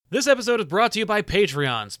This episode is brought to you by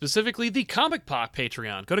Patreon, specifically the Comic Pop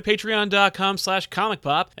Patreon. Go to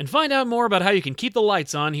patreon.com/comicpop and find out more about how you can keep the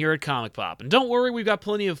lights on here at Comic Pop. And don't worry, we've got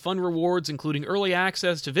plenty of fun rewards, including early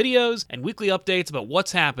access to videos and weekly updates about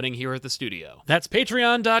what's happening here at the studio. That's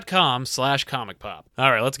patreon.com/comicpop.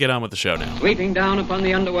 All right, let's get on with the show now. Sweeping down upon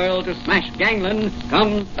the underworld to smash gangland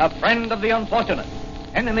comes the friend of the unfortunate,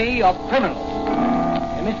 enemy of criminals.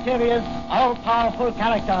 A mysterious, all-powerful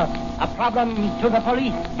character, a problem to the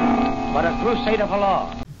police, but a crusader for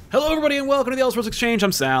law. Hello, everybody, and welcome to the Elseworlds Exchange.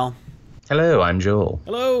 I'm Sal. Hello, I'm Joel.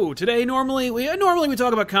 Hello. Today, normally we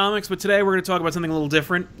talk about comics, but today we're going to talk about something a little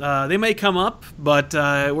different. They may come up, but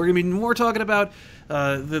we're going to be more talking about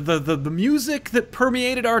the music that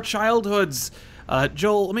permeated our childhoods.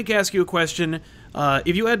 Joel, let me ask you a question.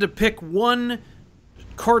 If you had to pick one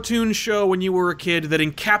cartoon show when you were a kid that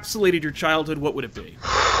encapsulated your childhood, what would it be?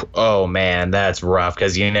 Oh man, that's rough,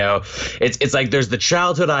 because it's like there's the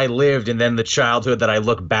childhood I lived and then the childhood that I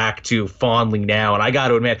look back to fondly now, and I got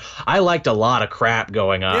to admit I liked a lot of crap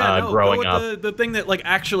going on growing up. The thing that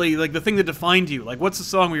the thing that defined you. Like, what's the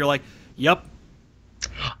song where you're like, yep.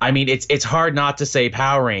 I mean, it's hard not to say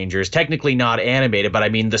Power Rangers, technically not animated, but I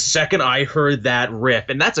mean, the second I heard that riff,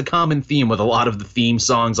 and that's a common theme with a lot of the theme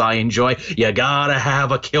songs I enjoy, you gotta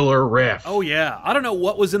have a killer riff. Oh yeah, I don't know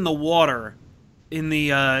what was in the water in the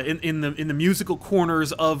in the musical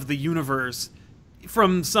corners of the universe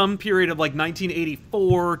from some period of like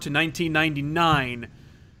 1984 to 1999,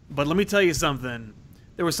 but let me tell you something,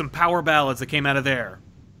 there was some power ballads that came out of there.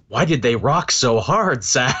 Why did they rock so hard,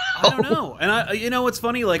 Sal? I don't know. And you know what's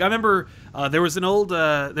funny? Like, I remember there was an old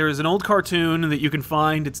cartoon that you can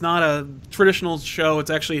find. It's not a traditional show. It's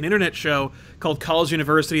actually an internet show called College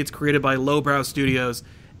University. It's created by Lowbrow Studios,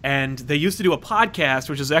 and they used to do a podcast,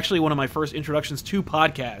 which is actually one of my first introductions to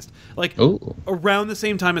podcast. Like, around the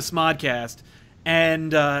same time as Smodcast.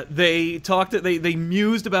 And they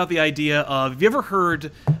mused about the idea of, have you ever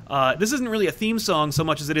heard, this isn't really a theme song so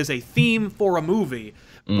much as it is a theme for a movie,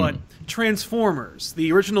 but Transformers,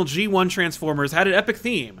 the original G1 Transformers, had an epic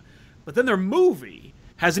theme, but then their movie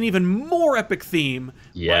has an even more epic theme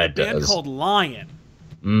by a band called Lion.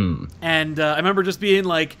 And I remember just being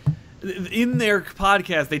like, in their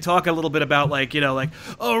podcast, they talk a little bit about like,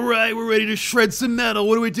 all right, we're ready to shred some metal.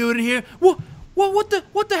 What are we doing here? What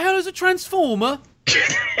the hell is a transformer?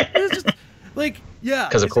 It's just like, yeah.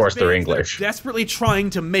 Because of course they're English. Desperately trying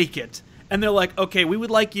to make it, and they're like, okay, we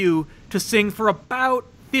would like you to sing for about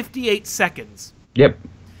 58 seconds. Yep.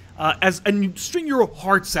 And you string your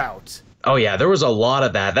hearts out. Oh yeah, there was a lot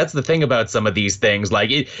of that. That's the thing about some of these things.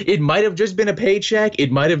 Like, it might have just been a paycheck,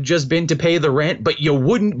 it might have just been to pay the rent, but you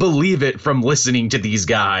wouldn't believe it from listening to these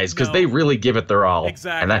guys, because they really give it their all.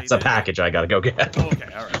 Exactly. And that's a package I gotta go get.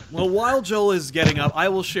 Okay, all right. Well, while Joel is getting up, I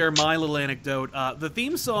will share my little anecdote. The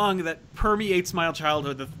theme song that permeates my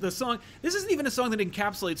childhood, the song, this isn't even a song that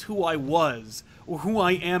encapsulates who I was, or who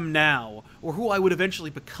I am now, or who I would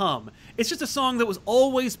eventually become. It's just a song that was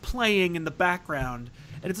always playing in the background.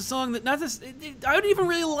 And it's a song that I don't even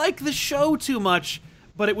really like the show too much,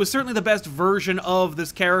 but it was certainly the best version of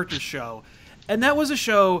this character show. And that was a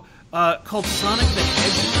show called Sonic the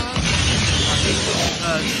Hedgehog.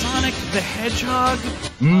 Sonic the Hedgehog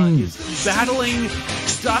is battling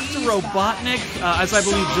Dr. Robotnik, as I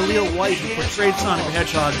believe Jaleel White, who portrayed Sonic the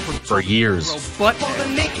Hedgehog for years. But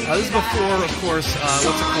this is before, of course, what's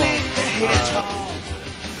it called?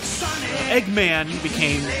 Eggman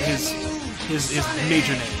became his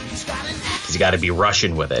major name. Because you got to be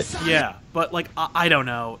Russian with it. Yeah, but like I don't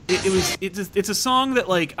know. It's a song that,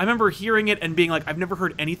 like, I remember hearing it and being like, I've never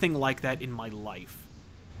heard anything like that in my life.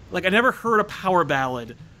 Like, I never heard a power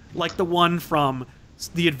ballad like the one from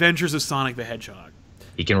The Adventures of Sonic the Hedgehog.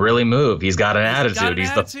 He can really move. He's got an attitude.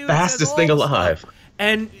 He's the fastest thing alive.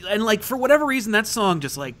 And like, for whatever reason, that song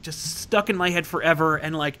just stuck in my head forever.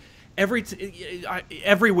 And like,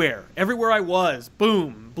 everywhere I was,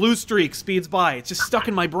 boom, Blue Streak speeds by. It's just stuck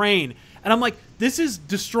in my brain, and I'm like, this is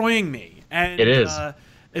destroying me. And it is.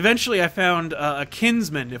 Eventually, I found a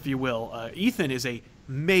kinsman, if you will. Ethan is a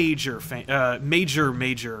major fan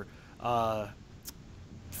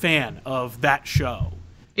of that show.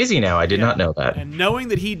 Is he now? I did not know that. And knowing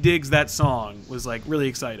that he digs that song was like really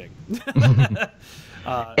exciting.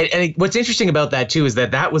 And what's interesting about that, too, is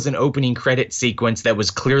that was an opening credit sequence that was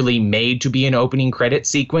clearly made to be an opening credit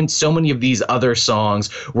sequence. So many of these other songs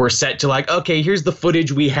were set to like, okay, here's the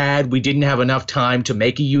footage we had. We didn't have enough time to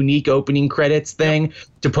make a unique opening credits thing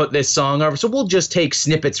to put this song over. So we'll just take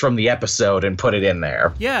snippets from the episode and put it in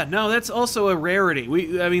there. Yeah, no, that's also a rarity.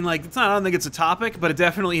 I don't think it's a topic, but it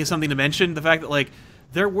definitely is something to mention. The fact that, like,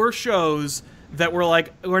 there were shows that were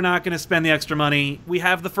like, we're not going to spend the extra money. We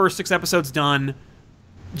have the first 6 episodes done.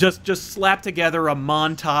 Just slap together a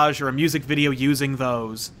montage or a music video using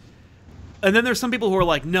those. And then there's some people who are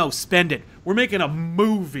like, no, spend it. We're making a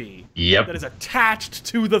movie that is attached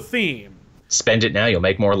to the theme. Spend it now, you'll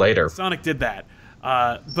make more later. Sonic did that.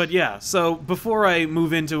 But yeah, so before I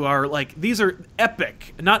move into our, like, these are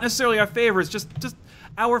epic. Not necessarily our favorites, just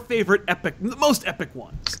our favorite epic, the most epic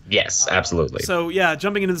ones. Yes, absolutely. So yeah,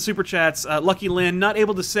 jumping into the super chats, Lucky Lynn, not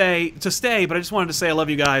able to stay, but I just wanted to say I love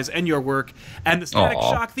you guys and your work. And the Static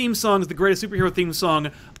Shock theme song is the greatest superhero theme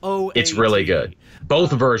song. It's really good.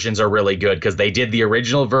 Both versions are really good because they did the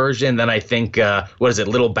original version. Then I think,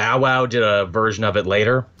 Little Bow Wow did a version of it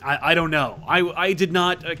later. I don't know. I did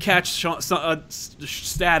not catch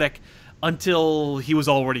Static until he was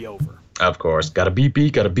already over. Of course. Gotta beep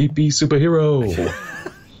superhero.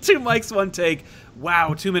 2 mics, 1 take.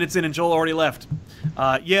 Wow, 2 minutes in and Joel already left.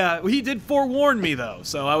 Yeah, he did forewarn me, though,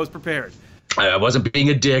 so I was prepared. I wasn't being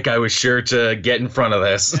a dick. I was sure to get in front of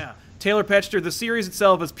this. Yeah. Taylor Petchter, the series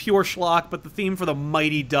itself is pure schlock, but the theme for the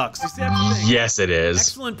Mighty Ducks. You see, that's the thing. Yes, it is.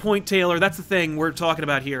 Excellent point, Taylor. That's the thing we're talking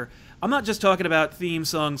about here. I'm not just talking about theme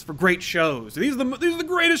songs for great shows. These are the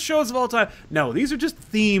greatest shows of all time. No, these are just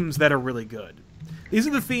themes that are really good. These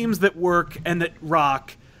are the themes that work and that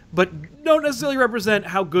rock, but don't necessarily represent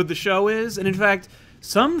how good the show is. And in fact,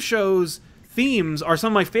 some shows' themes are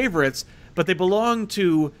some of my favorites, but they belong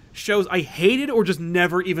to shows I hated or just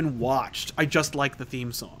never even watched. I just like the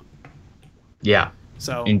theme song. Yeah.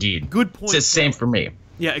 So indeed. Good point. It's the same for me.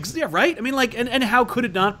 Yeah, right? I mean, like, and how could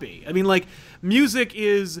it not be? I mean, like, music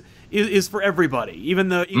is for everybody.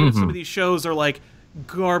 Even if some of these shows are like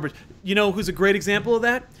garbage. You know who's a great example of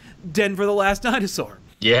that? Denver the Last Dinosaur.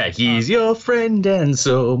 Yeah, he's your friend and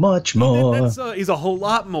so much more. He's a whole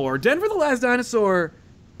lot more. Denver the Last Dinosaur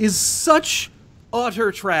is such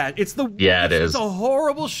utter trash. It is. It's a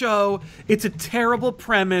horrible show. It's a terrible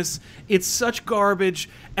premise. It's such garbage,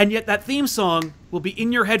 and yet that theme song will be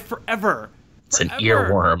in your head forever. It's an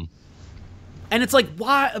earworm. And it's like,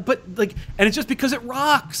 why? But like, and it's just because it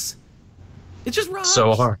rocks. It just rocks.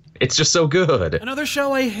 So hard. It's just so good. Another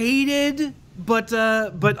show I hated, but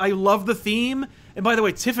I love the theme. And by the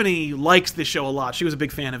way, Tiffany likes this show a lot. She was a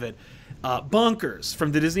big fan of it. Bonkers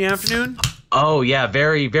from the Disney Afternoon. Oh, yeah,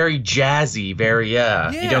 very, very jazzy, very,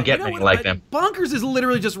 you don't get anything like them. Bonkers is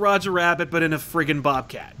literally just Roger Rabbit, but in a friggin'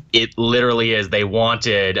 bobcat. It literally is. They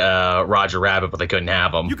wanted Roger Rabbit, but they couldn't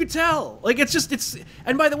have him. You could tell. Like,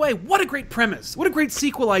 and by the way, what a great premise. What a great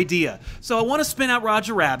sequel idea. So I want to spin out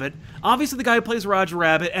Roger Rabbit. Obviously, the guy who plays Roger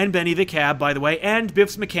Rabbit, and Benny the Cab, by the way, and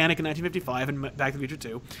Biff's Mechanic in 1955 and Back to the Future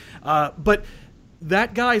 2. But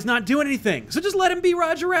that guy's not doing anything. So just let him be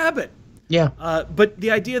Roger Rabbit. Yeah. But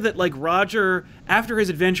the idea that, like, Roger, after his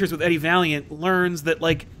adventures with Eddie Valiant, learns that,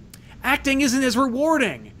 like, acting isn't as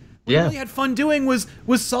rewarding. What he really had fun doing was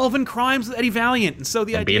solving crimes with Eddie Valiant. And so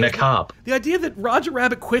being a cop. The idea that Roger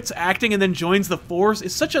Rabbit quits acting and then joins the Force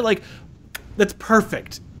is such a, like, that's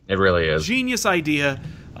perfect. It really is. Genius idea.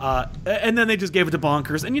 And then they just gave it to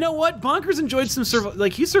Bonkers. And you know what? Bonkers enjoyed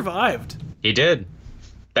he survived. He did.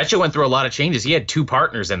 That show went through a lot of changes. He had 2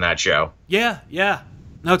 partners in that show. Yeah.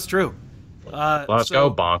 No, it's true. Let's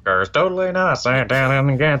go, Bonkers. Totally not. Sit down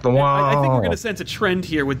and get the wall. I think we're going to sense a trend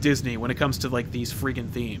here with Disney when it comes to, like, these freaking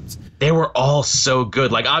themes. They were all so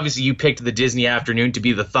good. Like, obviously, you picked the Disney Afternoon to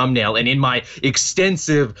be the thumbnail, and in my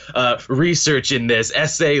extensive research in this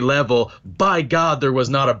essay level, by God, there was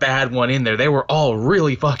not a bad one in there. They were all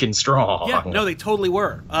really fucking strong. Yeah, no, they totally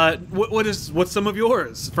were. What's some of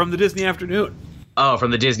yours from the Disney Afternoon? Oh,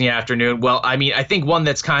 from the Disney Afternoon. Well, I mean, I think one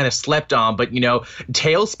that's kind of slept on, but,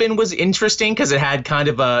 Tailspin was interesting because it had kind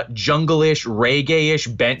of a jungle-ish, reggae-ish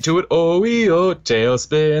bent to it. Oh,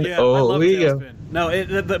 Tailspin. Yeah, I love Tailspin.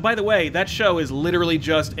 No, by the way, that show is literally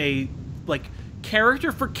just a, like,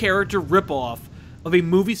 character-for-character ripoff of a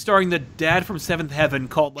movie starring the dad from Seventh Heaven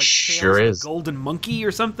called, like, Tales of the Golden Monkey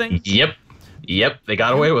or something. Yep, they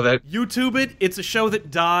got away with it. YouTube it. It's a show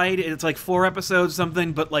that died. It's like 4 episodes or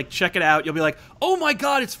something, but, like, check it out. You'll be like, oh my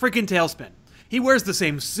God, it's freaking Tailspin. He wears the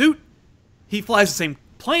same suit. He flies the same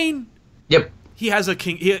plane. Yep. He has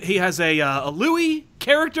a Louis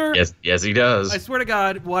character. Yes, he does. I swear to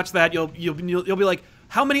God, watch that. You'll be like,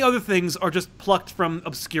 how many other things are just plucked from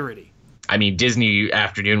obscurity? I mean, Disney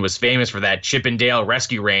Afternoon was famous for that. Chip and Dale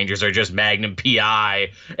Rescue Rangers are just Magnum P.I.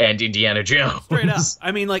 and Indiana Jones. Straight up.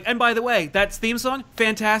 I mean, like, and by the way, that theme song,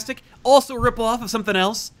 fantastic. Also a ripoff of something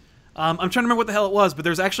else. I'm trying to remember what the hell it was, but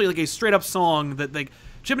there's actually, like, a straight-up song that, like,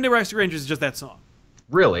 Chip and Dale Rescue Rangers is just that song.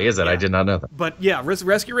 Really? Is it? Yeah. I did not know that. But, yeah,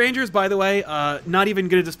 Rescue Rangers, by the way, not even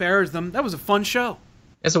going to disparage them. That was a fun show.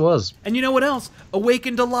 Yes, it was. And you know what else?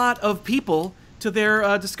 Awakened a lot of people to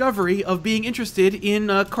their discovery of being interested in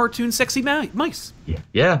cartoon sexy mice.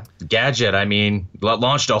 Yeah, Gadget, I mean,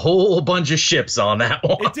 launched a whole bunch of ships on that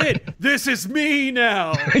one. It did. This is me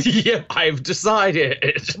now. Yep, I've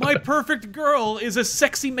decided. My perfect girl is a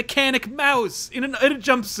sexy mechanic mouse in a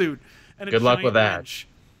jumpsuit. And a Good luck with that. wrench.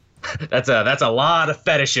 That's a lot of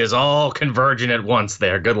fetishes all converging at once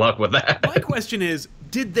there. Good luck with that. My question is,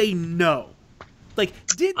 did they know? Like,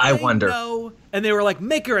 did I they wonder. know? And they were like,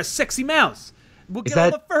 make her a sexy mouse. We'll Is get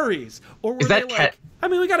all that- the furries. Or were is they that like, cat- I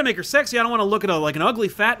mean, we got to make her sexy. I don't want to look at an ugly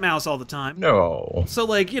fat mouse all the time. No. So,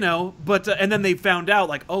 like, but, and then they found out,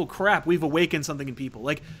 like, oh, crap, we've awakened something in people.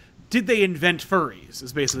 Like, did they invent furries,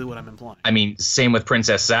 is basically what I'm implying. I mean, same with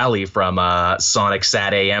Princess Sally from Sonic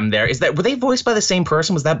Sat AM there. Were they voiced by the same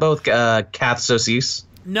person? Was that both Kath Sosis?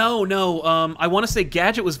 No. I want to say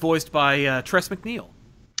Gadget was voiced by Tress MacNeille.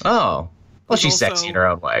 Oh. Well, she's also- sexy in her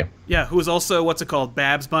own way. Yeah, who was also, what's it called,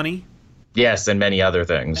 Babs Bunny? Yes, and many other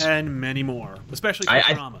things. And many more, especially I-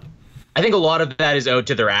 Futurama. I think a lot of that is owed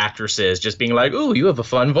to their actresses just being like, ooh, you have a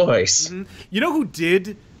fun voice. You know who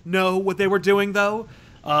did know what they were doing, though?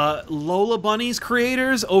 Lola Bunny's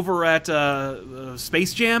creators over at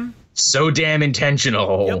Space Jam. So damn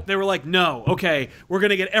intentional. Yep, they were like, no, okay, we're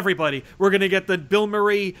going to get everybody. We're going to get the Bill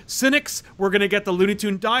Murray cynics. We're going to get the Looney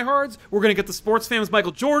Tune diehards. We're going to get the sports fans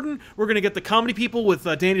Michael Jordan. We're going to get the comedy people with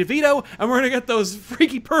Danny DeVito. And we're going to get those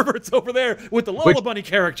freaky perverts over there with the Lola Bunny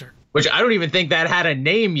character. Which I don't even think that had a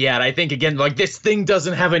name yet. I think, again, like, this thing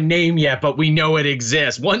doesn't have a name yet, but we know it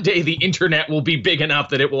exists. One day the internet will be big enough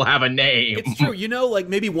that it will have a name. It's true. Like,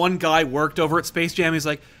 maybe one guy worked over at Space Jam. He's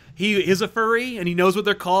like, he is a furry, and he knows what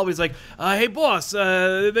they're called. He's like, hey, boss,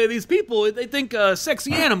 these people, they think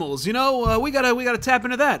sexy animals, we gotta tap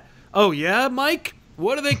into that. Oh, yeah, Mike?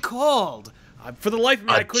 What are they called? For the life of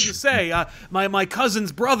me, I couldn't say. My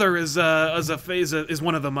cousin's brother is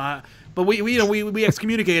one of them. But we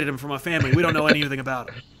excommunicated him from our family. We don't know anything about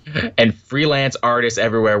him. And freelance artists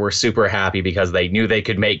everywhere were super happy because they knew they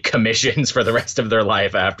could make commissions for the rest of their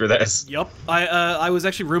life after this. Yep. I was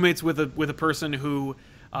actually roommates with a person who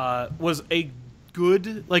was a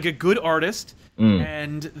good artist,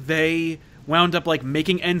 and they wound up like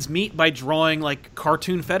making ends meet by drawing like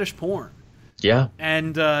cartoon fetish porn. Yeah.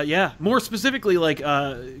 And more specifically, like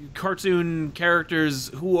cartoon characters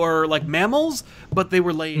who are like mammals, but they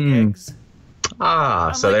were laying eggs. So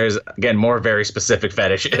like- there's, again, more very specific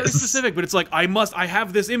fetishes. Very specific, but it's like, I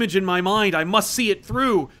have this image in my mind. I must see it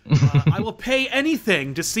through. I will pay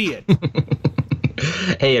anything to see it.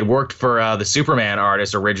 Hey, it worked for the Superman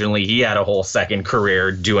artist originally. He had a whole second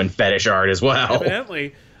career doing fetish art as well.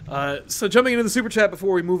 Evidently. So jumping into the super chat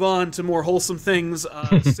before we move on to more wholesome things,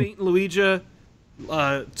 Saint Luigi,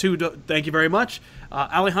 thank you very much.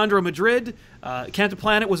 Alejandro Madrid, Canto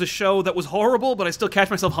Planet was a show that was horrible, but I still catch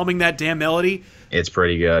myself humming that damn melody. It's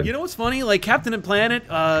pretty good. You know what's funny? Like Captain Planet,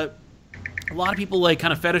 a lot of people like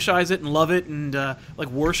kind of fetishize it and love it and like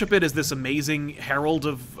worship it as this amazing herald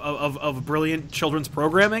of brilliant children's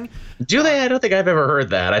programming. Do they? I don't think I've ever heard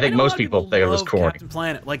that. I think know a most lot of people think it was love corny. Captain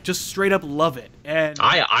Planet, like just straight up love it. And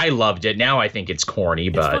I loved it. Now I think it's corny,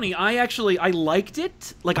 it's but funny. I liked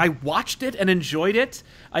it. Like I watched it and enjoyed it.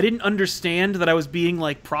 I didn't understand that I was being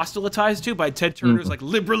like proselytized to by Ted Turner's like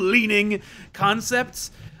liberal-leaning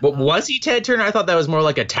concepts. But was he Ted Turner? I thought that was more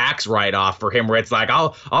like a tax write-off for him, where it's like,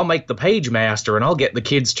 I'll make the page master and I'll get the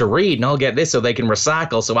kids to read and I'll get this so they can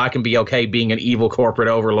recycle so I can be okay being an evil corporate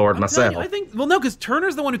overlord myself. I think no, because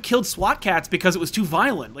Turner's the one who killed SWAT cats because it was too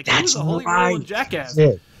violent. Like he was a holy roll and jackass.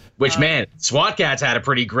 Which, man, SWAT Cats had a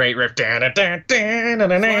pretty great riff. SWAT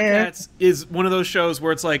Cats is one of those shows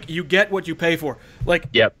where it's like you get what you pay for. Like,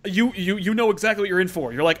 Yep. you know exactly what you're in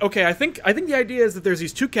for. You're like, okay, I think the idea is that there's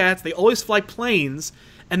these two cats. They always fly planes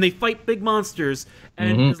and they fight big monsters.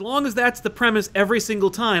 And as long as that's the premise every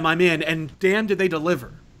single time, I'm in. And damn, did they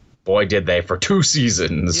deliver? Boy, did they, for 2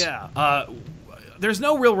 seasons. Yeah. There's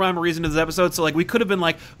no real rhyme or reason to this episode, so like we could have been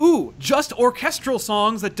like, ooh, just orchestral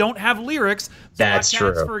songs that don't have lyrics. That's SWAT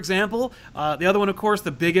Cats, true. for example. The other one, of course,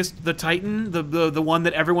 the Titan, the one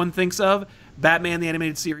that everyone thinks of, Batman the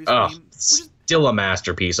Animated Series. Oh, Game, which is, still a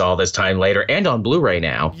masterpiece all this time later, and on Blu-ray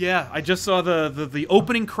now. yeah, I just saw the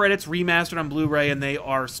opening credits remastered on Blu-ray, and they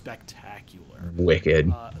are spectacular.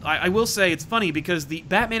 Wicked. I will say it's funny because the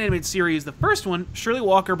Batman Animated Series, the first one, Shirley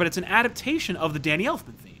Walker, but it's an adaptation of the Danny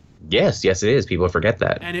Elfman theme. Yes, it is. People forget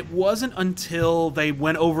that. And it wasn't until they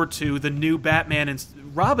went over to the new Batman and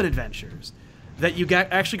Robin adventures that you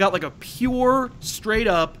actually got like a pure, straight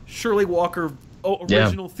up Shirley Walker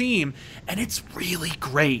original theme, and it's really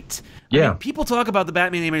great. Yeah. I mean, people talk about the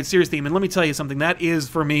Batman Animated Series theme, and let me tell you something, that is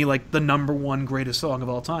for me like the #1 greatest song of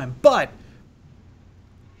all time. But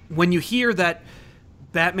when you hear that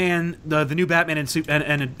Batman, the new Batman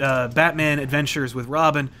and Batman Adventures with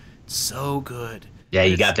Robin, so good. Yeah,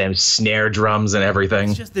 you got them snare drums and everything.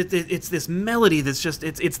 It's just it's this melody that's just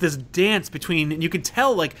it's this dance between, and you can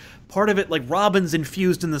tell like part of it like Robin's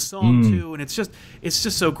infused in the song too, and it's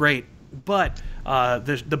just so great. But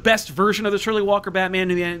the best version of the Shirley Walker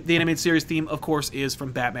Batman in the animated series theme, of course, is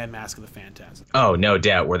from Batman: Mask of the Phantasm. Oh, no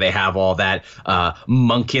doubt, where they have all that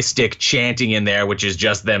monkistic chanting in there, which is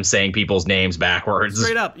just them saying people's names backwards.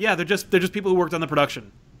 Straight up, yeah, they're just people who worked on the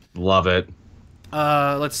production. Love it.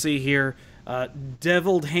 Let's see here,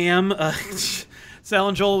 Deviled Ham. Sal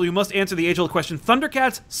and Joel, you must answer the age-old question: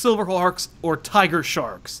 Thundercats, Silverhawks, or Tiger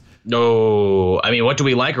Sharks? No, I mean, what do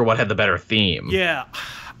we like, or what had the better theme? Yeah.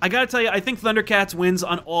 I gotta tell you, I think Thundercats wins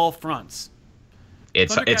on all fronts.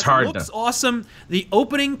 It's Thundercats hard. Looks awesome. The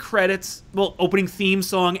opening credits, opening theme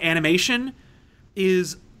song animation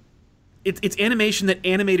is it's animation that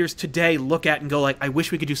animators today look at and go like, I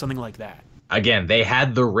wish we could do something like that. Again, they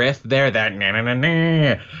had the riff there, that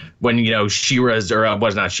na-na-na-na, when, you know, She-Ra's, or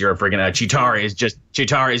was not She-Ra, friggin'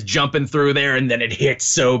 Chitara is jumping through there, and then it hits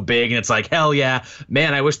so big, and it's like, hell yeah.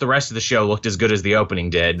 Man, I wish the rest of the show looked as good as the opening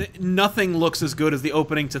did. Nothing looks as good as the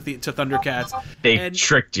opening to Thundercats. They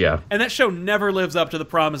tricked you. And that show never lives up to the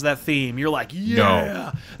promise of that theme. You're like, yeah.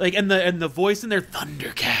 No. Like, and the voice in there,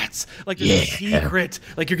 Thundercats. Like, there's a secret.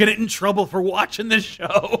 Like, you're getting in trouble for watching this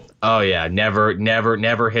show. Oh, yeah.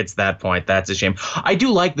 Never hits that point. That's a shame. I do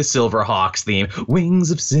like the Silverhawks theme. Wings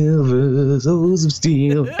of silver, souls of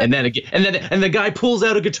steel. and the guy pulls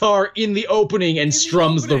out a guitar in the opening and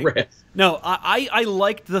strums the riff. No, I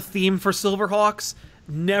liked the theme for Silverhawks.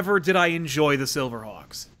 Never did I enjoy the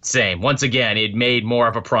Silverhawks. Same. Once again, it made more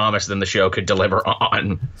of a promise than the show could deliver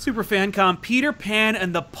on. Super Fancom, Peter Pan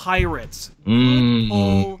and the Pirates.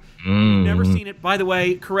 Never seen it. By the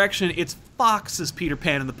way, correction, it's Fox's Peter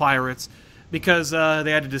Pan and the Pirates, because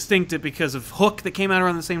they had to distinct it because of Hook that came out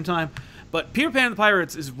around the same time. But Peter Pan and the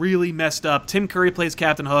Pirates is really messed up. Tim Curry plays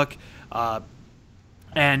Captain Hook.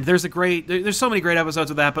 And there's so many great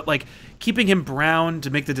episodes of that, but like keeping him brown to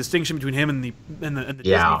make the distinction between him and the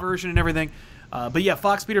Disney version and everything. But yeah,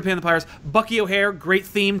 Fox, Peter Pan, the Pirates, Bucky O'Hare, great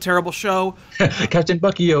theme, terrible show. Captain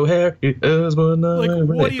Bucky O'Hare, he is one like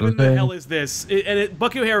what even the hell is this?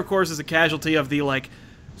 Bucky O'Hare, of course, is a casualty of the like.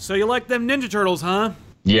 So you like them Ninja Turtles, huh?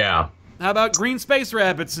 Yeah. How about Green Space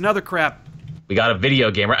Rabbits and other crap? We got a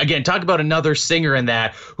video game. Again, talk about another singer in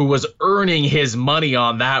that who was earning his money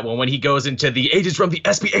on that one when he goes into the Agents from the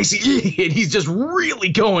SPACE, and he's just really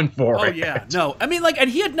going for it. Oh, yeah. No. I mean, like, and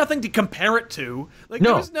he had nothing to compare it to. Like,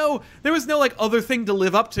 there was no, like, other thing to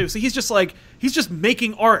live up to. So he's just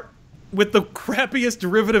making art with the crappiest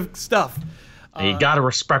derivative stuff. You gotta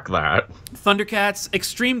respect that. Thundercats,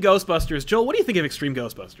 Extreme Ghostbusters. Joel, what do you think of Extreme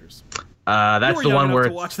Ghostbusters? That's the one where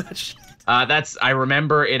to watch that shit. I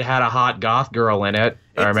remember it had a hot goth girl in it.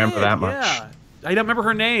 I remember that much. Yeah. I don't remember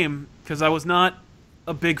her name because I was not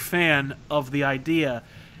a big fan of the idea.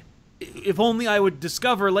 If only I would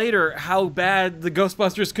discover later how bad the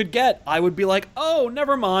Ghostbusters could get, I would be like, oh,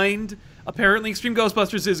 never mind. Apparently Extreme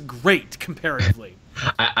Ghostbusters is great comparatively.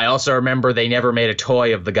 I also remember they never made a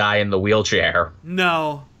toy of the guy in the wheelchair.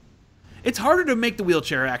 No. It's harder to make the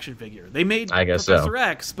wheelchair action figure. They made Professor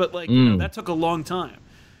X, but like that took a long time.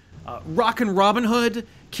 Rockin' Robin Hood,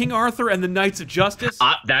 King Arthur and the Knights of Justice.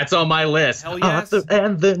 That's on my list. Hell yes. Arthur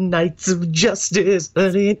and the Knights of Justice,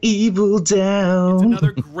 hunting evil down. It's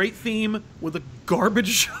another great theme with a garbage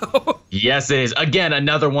show. Yes, it is. Again,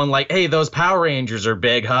 another one like, hey, those Power Rangers are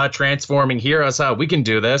big, huh? Transforming heroes, huh? We can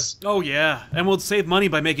do this. Oh, yeah. And we'll save money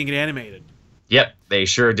by making it animated. Yep, they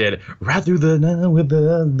sure did. Right through the night with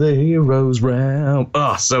the heroes round.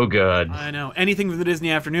 Oh, so good. I know. Anything from the Disney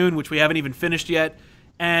Afternoon, which we haven't even finished yet.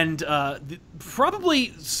 And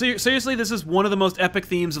probably, seriously, this is one of the most epic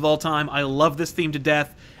themes of all time. I love this theme to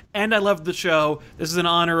death, and I love the show. This is in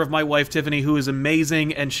honor of my wife, Tiffany, who is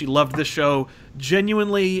amazing, and she loved the show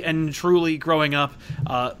genuinely and truly growing up.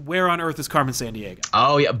 Where on Earth is Carmen Sandiego?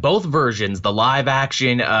 Oh, yeah, both versions. The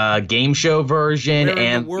live-action game show version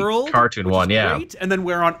and the cartoon one, yeah. Great, and then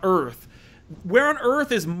Where on Earth. Where on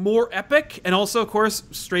Earth is more epic, and also, of course,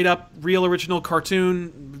 straight-up real original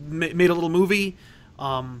cartoon, made a little movie.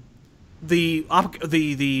 The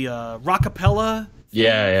rockapella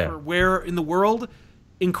for Where in the World,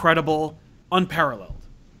 incredible, unparalleled.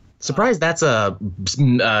 Surprised that's a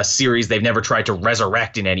series they've never tried to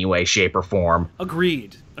resurrect in any way, shape, or form.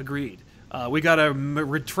 Agreed. We got a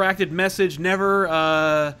retracted message, never,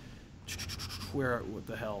 what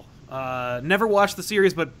the hell? Never watched the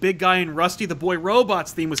series, but Big Guy and Rusty the Boy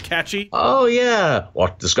Robots theme was catchy. Oh yeah,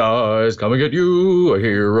 watch the skies coming at you, a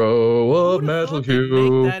hero of metal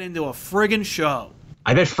hue. Make that into a friggin' show.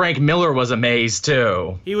 I bet Frank Miller was amazed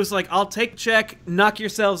too. He was like, I'll take check, knock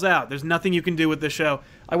yourselves out. There's nothing you can do with this show.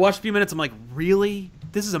 I watched a few minutes, I'm like, really?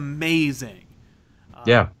 This is amazing.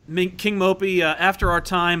 Yeah. King Mopey, After Our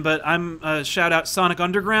Time, but I'm shout out Sonic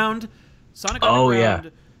Underground. Sonic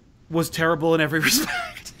Underground was terrible in every respect.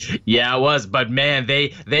 Yeah, it was, but man,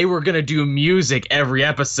 they were gonna do music every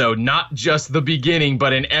episode, not just the beginning,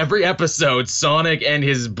 but in every episode, Sonic and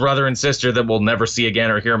his brother and sister that we'll never see again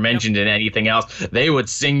or hear mentioned in anything else, they would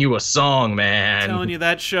sing you a song, man. I'm telling you,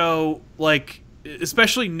 that show, like,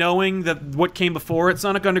 especially knowing that what came before it,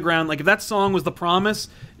 Sonic Underground, like, if that song was The Promise,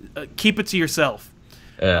 keep it to yourself.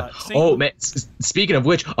 Oh man! Speaking of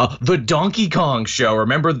which, the Donkey Kong show.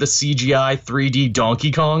 Remember the CGI 3D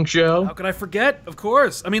Donkey Kong show? How could I forget? Of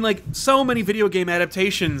course. I mean, like, so many video game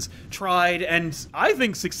adaptations tried and I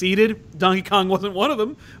think succeeded. Donkey Kong wasn't one of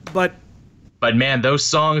them, but man, those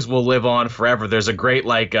songs will live on forever. There's a great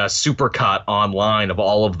supercut online of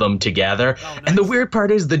all of them together. Oh, nice. And the weird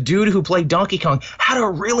part is the dude who played Donkey Kong had a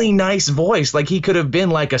really nice voice. Like, he could have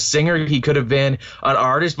been like a singer, he could have been an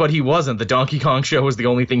artist, but he wasn't. The Donkey Kong show was the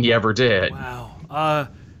only thing he ever did. Wow.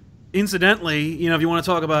 Incidentally, you know, if you want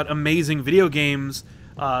to talk about amazing video games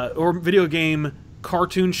or video game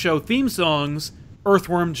cartoon show theme songs,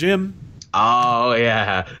 Earthworm Jim. Oh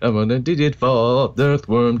yeah, I'm gonna do it for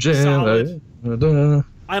Earthworm Jim. Solid.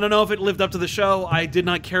 I don't know if it lived up to the show. I did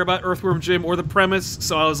not care about Earthworm Jim or the premise,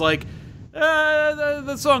 so I was like,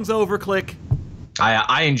 the song's over, click.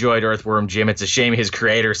 I enjoyed Earthworm Jim. It's a shame his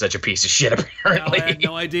creator's such a piece of shit, apparently. No, I had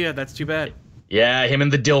no idea. That's too bad. Yeah, him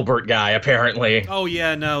and the Dilbert guy, apparently. Oh,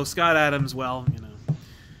 yeah, no. Scott Adams, well, you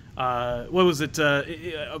know. What was it?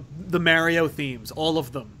 The Mario themes, all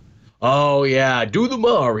of them. Oh, yeah, do the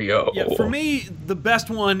Mario. Yeah, for me, the best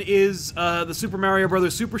one is the Super Mario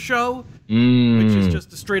Brothers Super Show, which is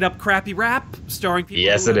just a straight-up crappy rap starring people who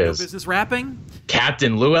have no business rapping.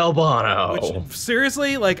 Captain Lou Albano. Which,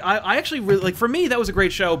 seriously, like, I actually really, like, for me, that was a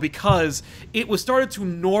great show because it was started to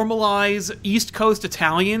normalize East Coast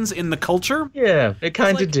Italians in the culture. Yeah, it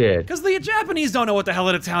kind of did. Because the Japanese don't know what the hell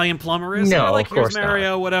an Italian plumber is. No, like, of course here's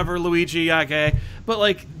Mario, not. whatever, Luigi, okay. But,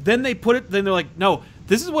 like, then they put it, then they're like, no,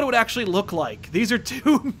 this is what it would actually look like. These are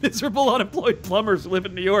two miserable, unemployed plumbers who live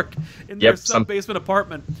in New York in their sub-basement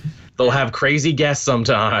apartment. They'll have crazy guests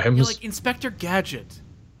sometimes. Yeah, like, Inspector Gadget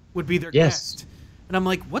would be their guest. And I'm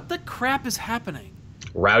like, what the crap is happening?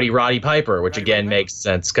 Rowdy Roddy Piper, which again makes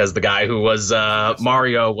sense because the guy who was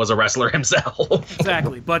Mario was a wrestler himself.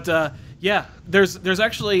 Exactly. But yeah, there's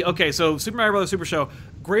actually, okay, so Super Mario Bros. Super Show,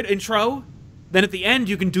 great intro. Then at the end,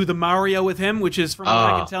 you can do the Mario with him, which is, from what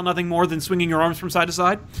I can tell, nothing more than swinging your arms from side to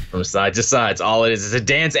side. From side to side. It's all it is. It's a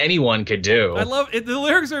dance anyone could do. I love it. The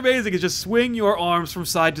lyrics are amazing. It's just swing your arms from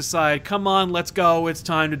side to side. Come on, let's go. It's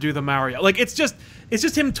time to do the Mario. Like, it's just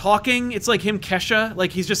him talking. It's like him Kesha.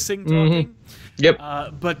 Like, he's just singing, talking. Yep.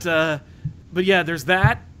 But yeah, there's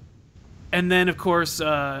that. And then, of course,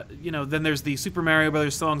 you know, then there's the Super Mario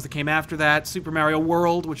Brothers songs that came after that. Super Mario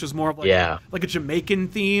World, which is more of like a Jamaican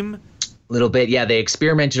theme. Little bit, yeah. They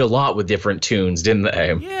experimented a lot with different tunes, didn't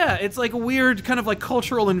they? Yeah, it's like a weird kind of like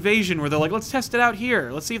cultural invasion where they're like, let's test it out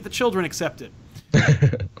here. Let's see if the children accept it.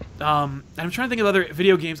 I'm trying to think of other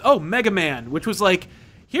video games. Oh, Mega Man, which was like,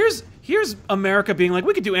 here's America being like,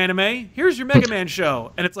 we could do anime. Here's your Mega Man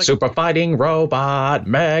show, and it's like Super Fighting Robot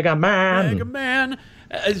Mega Man. Mega Man.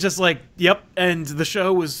 It's just like, yep. And the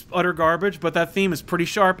show was utter garbage, but that theme is pretty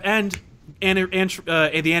sharp, and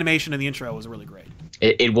the animation in the intro was really great.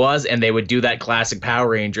 It was, and they would do that classic Power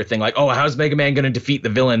Ranger thing, like, oh, how's Mega Man going to defeat the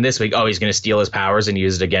villain this week? Oh, he's going to steal his powers and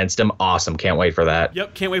use it against him. Awesome, can't wait for that.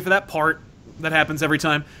 Yep, can't wait for that part. That happens every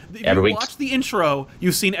time. If you watch the intro,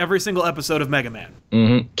 you've seen every single episode of Mega Man.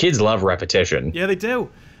 Mm-hmm. Kids love repetition. Yeah, they do.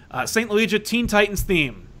 St. Lucia Teen Titans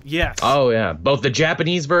theme. Yes. Oh, yeah. Both the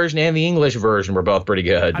Japanese version and the English version were both pretty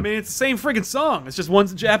good. I mean, it's the same friggin' song. It's just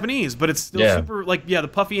one's in Japanese, but it's still super, like, yeah, the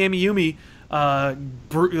Puffy Amiyumi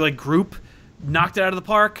group knocked it out of the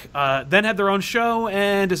park, then had their own show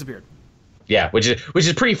and disappeared. Yeah, which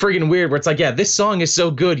is pretty friggin' weird. Where it's like, yeah, this song is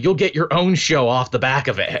so good, you'll get your own show off the back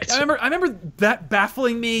of it. I remember that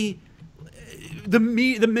baffling me the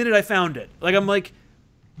minute I found it. Like, I'm like,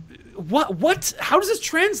 what? How does this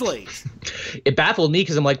translate? It baffled me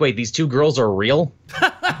because I'm like, wait, these two girls are real?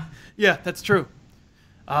 Yeah, that's true.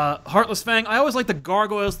 Heartless Fang. I always liked the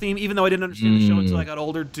Gargoyles theme, even though I didn't understand the show until I got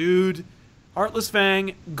older. Dude. Heartless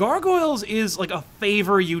Fang. Gargoyles is like a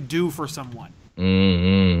favor you do for someone.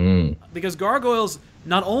 Because Gargoyles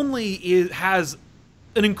not only has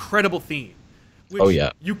an incredible theme. Which Oh,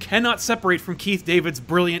 yeah. you cannot separate from Keith David's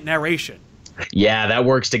brilliant narration. Yeah, that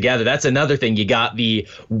works together. That's another thing. You got the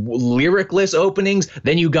lyricless openings,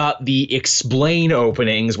 then you got the explain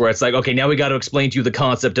openings where it's like, okay, now we got to explain to you the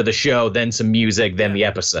concept of the show, then some music, then the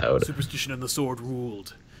episode. Superstition and the sword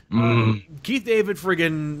ruled. Keith David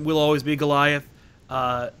friggin' will always be Goliath.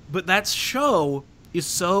 But that show is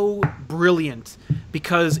so brilliant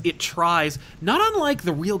because it tries, not unlike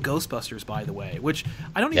the real Ghostbusters, by the way, which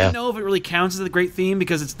I don't even know if it really counts as a great theme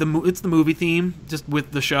because it's the movie theme just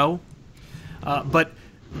with the show. But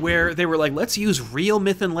where they were like, let's use real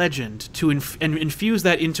myth and legend to infuse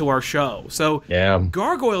that into our show. So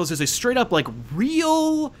Gargoyles is a straight up like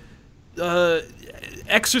real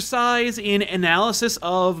exercise in analysis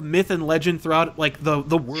of myth and legend throughout like the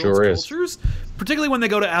world's cultures. Particularly when they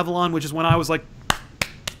go to Avalon, which is when I was like,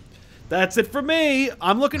 that's it for me.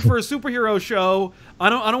 I'm looking for a superhero show. I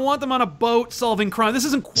don't want them on a boat solving crime. This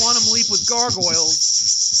isn't Quantum Leap with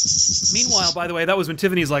gargoyles. Meanwhile, by the way, that was when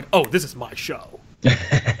Tiffany's like, oh, this is my show.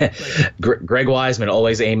 Greg Wiseman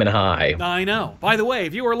always aiming high. I know. By the way,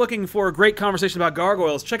 if you are looking for a great conversation about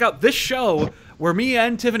gargoyles, check out this show where me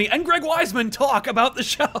and Tiffany and Greg Wiseman talk about the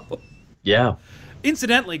show. Yeah.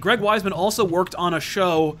 Incidentally, Greg Wiseman also worked on a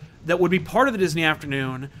show that would be part of the Disney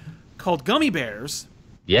Afternoon called Gummy Bears.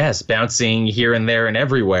 Yes, bouncing here and there and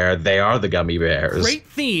everywhere. They are the Gummy Bears. Great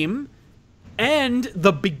theme. And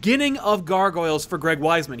the beginning of Gargoyles for Greg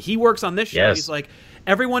Wiseman. He works on this show. Yes. He's like,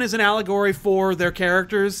 everyone is an allegory for their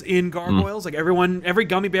characters in Gargoyles. Like every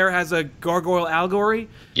Gummy Bear has a gargoyle allegory.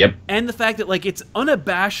 Yep. And the fact that like it's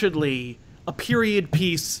unabashedly a period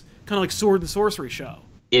piece, kind of like Sword and Sorcery show.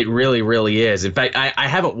 It really, really is. In fact, I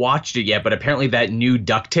haven't watched it yet, but apparently that new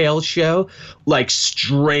DuckTales show, like,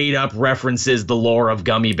 straight up references the lore of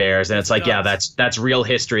Gummy Bears, and it's like, yeah, that's real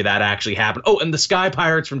history that actually happened. Oh, and the Sky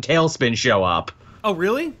Pirates from Tailspin show up. Oh,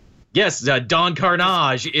 really? Yes, Don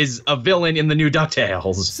Carnage is a villain in the new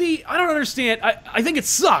DuckTales. See, I don't understand. I think it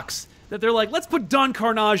sucks that they're like, let's put Don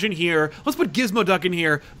Carnage in here, let's put Gizmo Duck in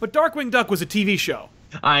here, but Darkwing Duck was a TV show.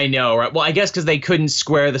 I know, right? Well, I guess because they couldn't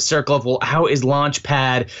square the circle of, well, how is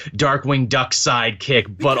Launchpad Darkwing Duck's sidekick,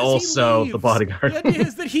 but Because also the bodyguard? The idea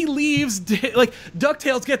is that he leaves, like,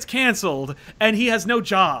 DuckTales gets canceled, and he has no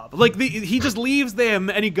job. Like, he just leaves them,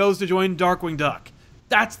 and he goes to join Darkwing Duck.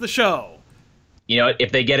 That's the show. You know,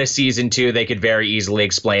 if they get a season 2, they could very easily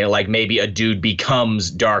explain it, like maybe a dude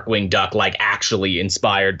becomes Darkwing Duck, like actually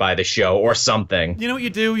inspired by the show or something. You know what you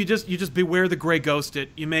do? You just beware the Grey Ghosted.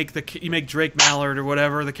 You make Drake Mallard or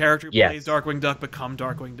whatever the character who plays Darkwing Duck become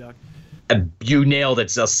Darkwing Duck. You nailed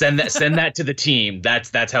it. So send that to the team.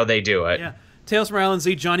 That's how they do it. Yeah. Tales from Island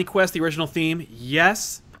Z, Johnny Quest, the original theme.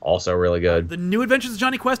 Yes. Also really good. The New Adventures of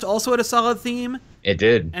Johnny Quest also had a solid theme. It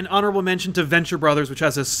did. An honorable mention to Venture Brothers, which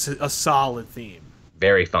has a solid theme.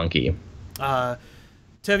 Very funky. Tevi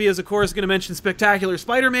is, of course, going to mention Spectacular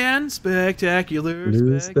Spider-Man.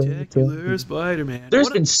 Spectacular Spider-Man. There's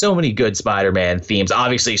been so many good Spider-Man themes.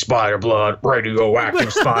 Obviously, Spider-Blood,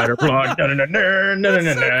 radioactive Spider-Blood. That's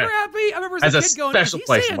so crappy. I remember as a kid going, is he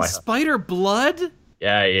saying Spider-Blood?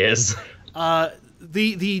 Yeah, he is. None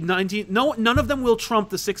of them will trump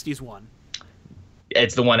the 60s one.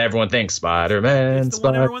 It's the one everyone thinks, Spider-Man. It's the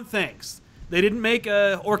one everyone thinks. They didn't make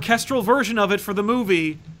a orchestral version of it for the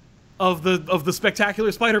movie of the Spectacular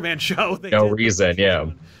Spider-Man show. No reason, yeah.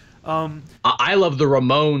 I love the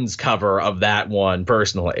Ramones cover of that one,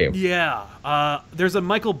 personally. Yeah. There's a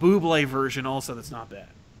Michael Bublé version also that's not bad.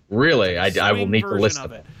 Really? I will need to listen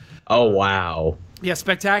to it. Oh, wow. Yeah,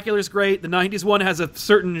 Spectacular's great. The 90s one has a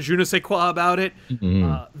certain je ne sais quoi about it.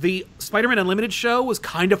 Mm-hmm. The Spider-Man Unlimited show was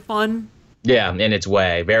kind of fun. Yeah, in its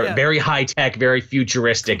way. Very high-tech, very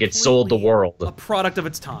futuristic. Completely it sold the world. A product of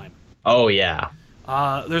its time. Oh, yeah.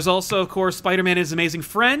 There's also, of course, Spider-Man and His Amazing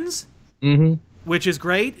Friends, which is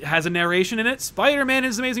great. It has a narration in it. Spider-Man and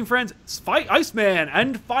His Amazing Friends, Iceman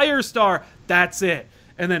and Firestar. That's it.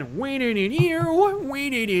 And then,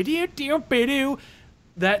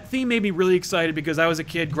 that theme made me really excited because I was a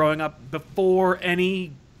kid growing up before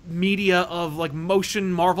any media of, like,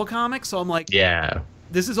 motion Marvel comics. So I'm like, yeah.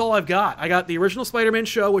 This is all I've got. I got the original Spider-Man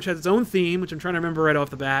show, which has its own theme, which I'm trying to remember right off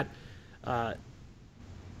the bat.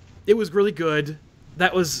 It was really good.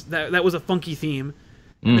 That was a funky theme.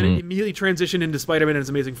 And then it immediately transitioned into Spider-Man and His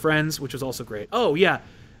Amazing Friends, which was also great. Oh, yeah.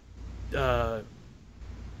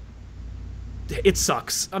 It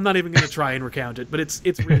sucks. I'm not even going to try and recount it, but it's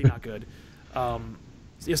really not good.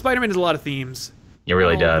 Yeah, Spider-Man has a lot of themes. It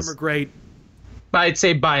really does. All of them are great. I'd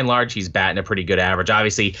say by and large he's batting a pretty good average.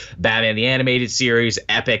 Obviously, Batman the Animated Series,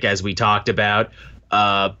 epic as we talked about.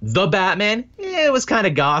 The Batman, it was kind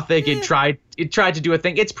of gothic. It tried to do a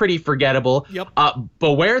thing. It's pretty forgettable. Yep.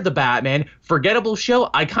 Beware the Batman, forgettable show.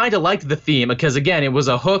 I kind of liked the theme because, again, it was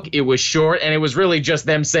a hook, it was short, and it was really just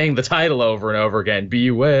them saying the title over and over again.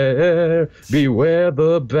 Beware, beware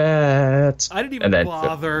the bat. I didn't even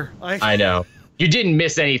bother. I know. You didn't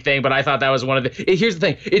miss anything, but I thought that was one of the... Here's the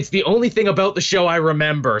thing. It's the only thing about the show I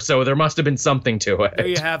remember, so there must have been something to it. There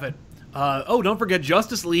you have it. Don't forget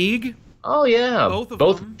Justice League. Oh, yeah. Both of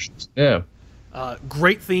them. Yeah.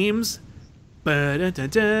 Great themes.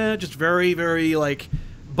 Just very, very, like,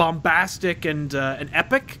 bombastic and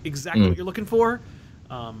epic. Exactly what you're looking for.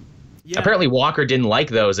 Yeah. Apparently Walker didn't like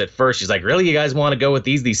those at first. She's like, really, you guys want to go with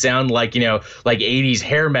these? These sound like, like 80s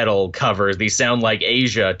hair metal covers. These sound like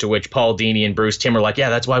Asia, to which Paul Dini and Bruce Timm are like, yeah,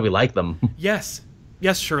 that's why we like them. Yes.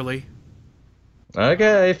 Yes, Shirley.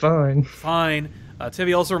 Okay, fine. Fine.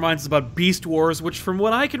 Tevi also reminds us about Beast Wars, which from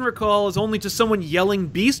what I can recall is only just someone yelling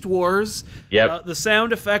Beast Wars. Yep. The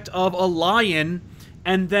sound effect of a lion,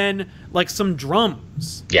 and then, like, some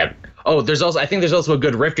drums. Yeah. Oh, I think there's also a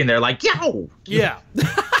good riff in there, like, yow! Yeah.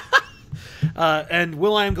 And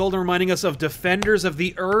Will.i.am Golden reminding us of Defenders of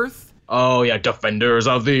the Earth. Oh, yeah, Defenders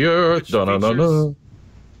of the Earth.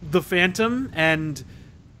 The Phantom and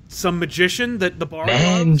some magician that the bard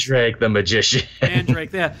Mandrake the magician.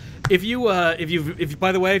 Mandrake, yeah. If you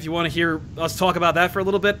by the way, if you want to hear us talk about that for a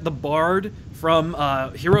little bit, the bard from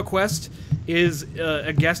Hero Quest is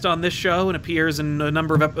a guest on this show and appears in a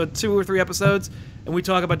number of 2 or 3 episodes, and we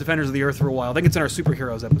talk about Defenders of the Earth for a while. I think it's in our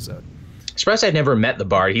superheroes episode. Surprised I'd never met the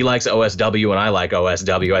bard. He likes OSW and I like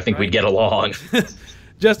OSW. I think we'd get along.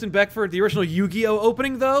 Justin Beckford, the original Yu-Gi-Oh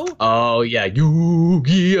opening, though? Oh, yeah,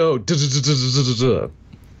 Yu-Gi-Oh!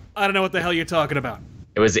 I don't know what the hell you're talking about.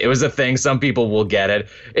 It was a thing. Some people will get it.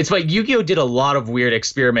 It's like Yu-Gi-Oh! Did a lot of weird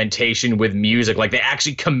experimentation with music. Like, they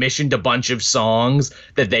actually commissioned a bunch of songs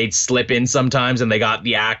that they'd slip in sometimes, and they got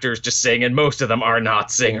the actors to sing, and most of them are not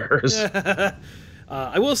singers.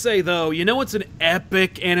 I will say, though, you know what's an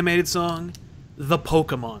epic animated song? The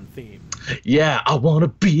Pokemon theme. Yeah, I want to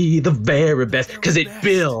be the very best, because it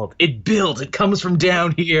builds, it comes from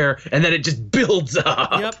down here, and then it just builds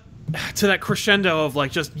up. Yep. To that crescendo of,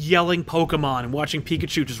 like, just yelling Pokemon and watching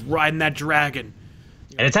Pikachu just riding that dragon.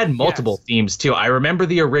 And it's had multiple themes, too. I remember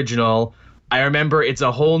the original. I remember It's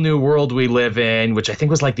a Whole New World We Live In, which I think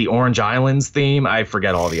was like the Orange Islands theme. I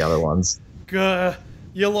forget all the other ones.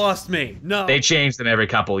 You lost me. No. They changed them every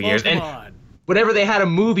couple of years. Pokemon. And whenever they had a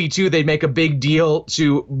movie, too, they'd make a big deal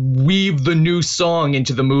to weave the new song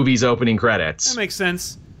into the movie's opening credits. That makes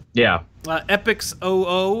sense. Yeah. Epix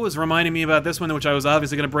 00 is reminding me about this one, which I was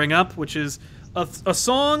obviously going to bring up, which is a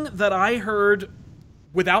song that I heard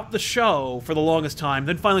without the show for the longest time,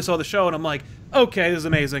 then finally saw the show, and I'm like, okay, this is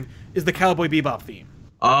amazing, is the Cowboy Bebop theme.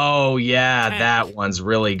 Oh, yeah, Tank. that one's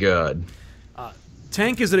really good.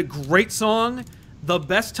 Tank is a great song. The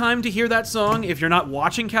best time to hear that song, if you're not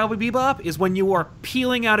watching Cowboy Bebop, is when you are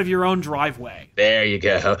peeling out of your own driveway. There you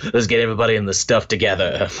go. Let's get everybody in the stuff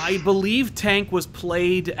together. I believe Tank was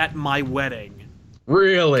played at my wedding.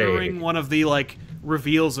 Really? During one of the, like,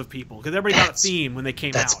 reveals of people. Because everybody got a theme when they came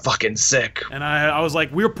out. That's fucking sick. And I was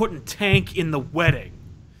like, we're putting Tank in the wedding.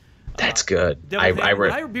 That's good. Would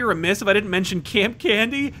I be remiss if I didn't mention Camp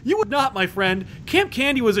Candy? You would not, my friend. Camp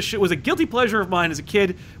Candy was a guilty pleasure of mine as a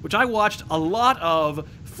kid, which I watched a lot of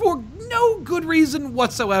for no good reason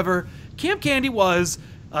whatsoever. Camp Candy was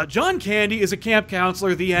John Candy is a camp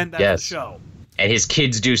counselor. The end. That's the show. And his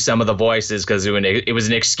kids do some of the voices because it was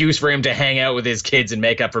an excuse for him to hang out with his kids and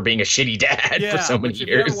make up for being a shitty dad for so many years. If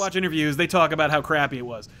you ever watch interviews, they talk about how crappy it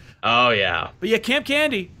was. Oh, yeah. But yeah, Camp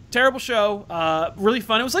Candy, terrible show, really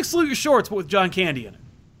fun. It was like Salute Your Shorts, but with John Candy in it.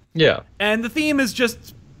 Yeah. And the theme is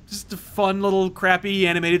just a fun little crappy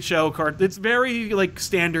animated show. It's very, like,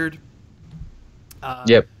 standard.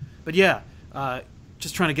 Yep. But yeah,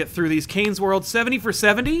 just trying to get through these. Kane's World, 70 for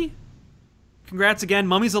 70. Congrats again,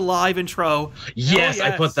 Mummies Alive intro. Yes,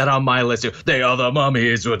 I put that on my list too. They are the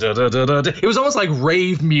mummies. It was almost like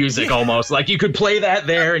rave music, almost. Like you could play that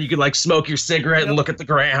there and you could like smoke your cigarette and look at the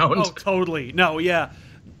ground. Oh, totally. No, yeah.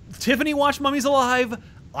 Tiffany watched Mummies Alive.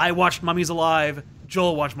 I watched Mummies Alive.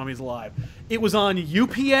 Joel watched Mummies Alive. It was on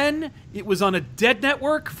UPN. It was on a dead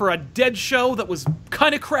network for a dead show that was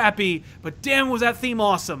kind of crappy, but damn was that theme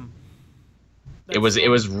awesome. It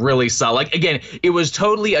was really solid. Like, again, it was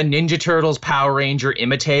totally a Ninja Turtles Power Ranger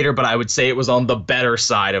imitator, but I would say it was on the better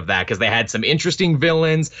side of that because they had some interesting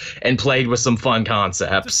villains and played with some fun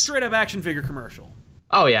concepts. It's a straight-up action figure commercial.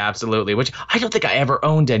 Oh, yeah, absolutely, which I don't think I ever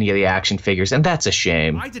owned any of the action figures, and that's a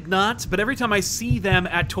shame. I did not, but every time I see them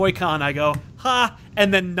at Toy-Con, I go, ha,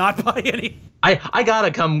 and then not buy any. I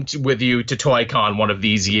gotta come with you to Toy-Con one of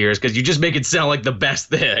these years because you just make it sound like the best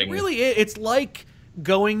thing. Really, it's like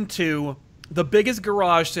going to the biggest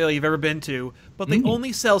garage sale you've ever been to, but they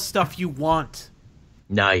only sell stuff you want.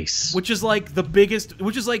 Nice. Which is like the biggest.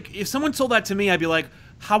 Which is like if someone sold that to me, I'd be like,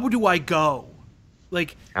 how do I go?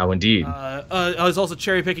 Like, how indeed. I was also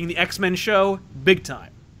cherry picking the X-Men show, big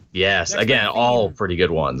time. Yes, again, all pretty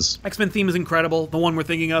good ones. X-Men theme is incredible, the one we're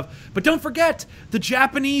thinking of. But don't forget the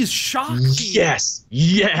Japanese shock theme. Yes,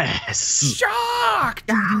 yes. Shock.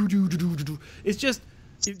 It's just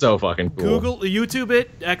so fucking cool. Google, YouTube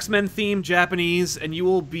it, X-Men theme Japanese, and you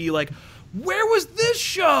will be like, where was this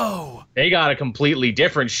show? They got a completely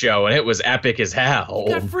different show, and it was epic as hell.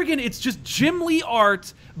 You got friggin', it's just Jim Lee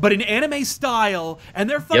art, but in anime style, and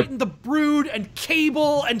they're fighting the Brood and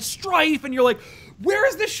Cable and Strife, and you're like, where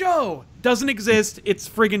is this show? Doesn't exist. It's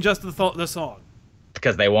friggin' just the song.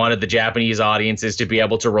 Because they wanted the Japanese audiences to be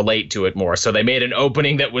able to relate to it more, so they made an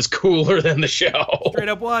opening that was cooler than the show. Straight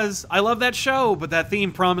up was. I love that show, but that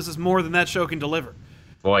theme promises more than that show can deliver.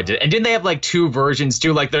 Boy, didn't they have like two versions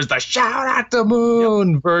too? Like there's the Shout at the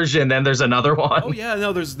Moon version, then there's another one. Oh yeah,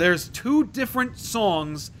 no, there's two different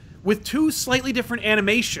songs with two slightly different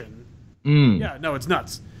animation. Yeah, no, it's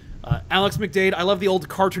nuts. Alex McDade, I love the old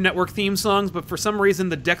Cartoon Network theme songs, but for some reason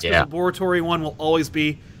the Dexter's Laboratory one will always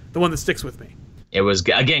be the one that sticks with me. It was,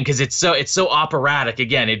 again, because it's so operatic.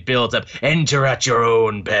 Again, it builds up. Enter at your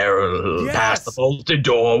own peril. Yes. Past the bolted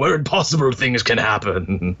door where impossible things can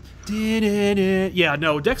happen. Yeah,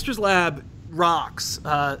 no, Dexter's Lab rocks.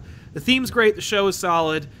 The theme's great. The show is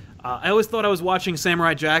solid. I always thought I was watching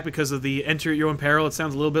Samurai Jack because of the Enter at Your Own Peril. It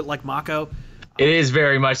sounds a little bit like Mako. It is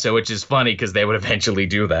very much so, which is funny because they would eventually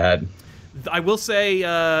do that. I will say,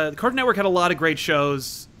 Cartoon Network had a lot of great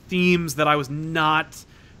shows, themes that I was not...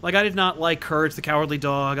 Like, I did not like Courage the Cowardly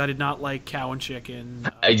Dog. I did not like Cow and Chicken.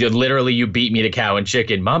 You beat me to Cow and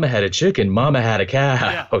Chicken. Mama had a chicken. Mama had a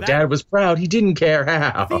cow. Yeah, Dad was proud. He didn't care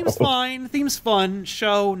how. Theme's fine. Theme's fun.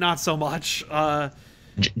 Show, not so much.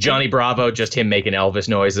 Johnny Bravo, just him making Elvis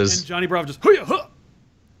noises. And Johnny Bravo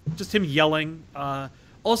just him yelling.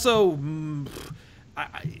 Also,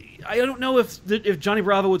 I don't know if Johnny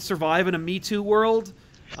Bravo would survive in a Me Too world.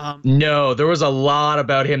 No, there was a lot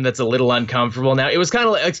about him that's a little uncomfortable. Now, it was kind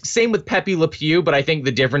of like same with Pepe Le Pew, but I think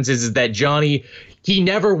the difference is that Johnny, he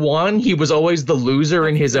never won. He was always the loser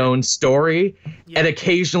in his own story, and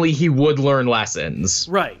occasionally he would learn lessons.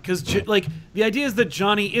 Right, because like the idea is that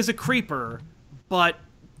Johnny is a creeper, but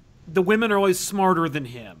the women are always smarter than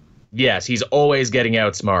him. Yes, he's always getting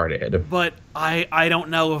outsmarted. But I don't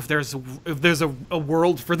know if there's a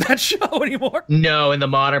world for that show anymore. No, in the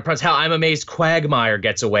modern press. Hell, I'm amazed Quagmire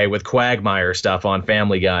gets away with Quagmire stuff on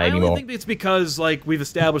Family Guy anymore. I only think it's because like we've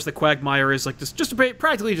established that Quagmire is like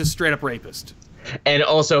practically just straight up rapist. And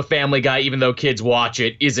also Family Guy, even though kids watch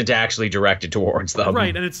it, isn't actually directed towards them.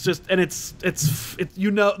 Right, and it's just no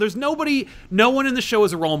one in the show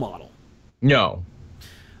is a role model. No.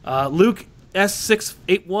 Luke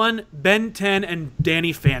S681, Ben 10, and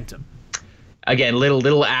Danny Phantom. Again,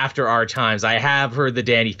 little after our times. I have heard the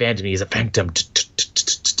Danny Phantom. He's a phantom.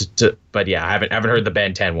 But yeah, I haven't heard the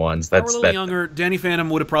Ben 10 ones. If I were a little younger, Danny Phantom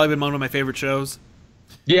would have probably been one of my favorite shows.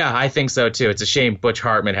 Yeah, I think so too. It's a shame Butch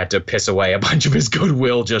Hartman had to piss away a bunch of his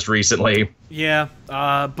goodwill just recently. Yeah,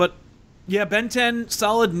 but yeah, Ben 10,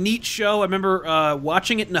 solid, neat show. I remember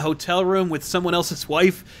watching it in a hotel room with someone else's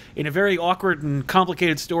wife in a very awkward and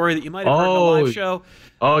complicated story that you might have heard in a live show.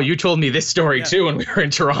 Oh, you told me this story too when we were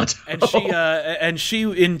in Toronto. And she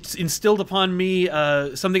instilled upon me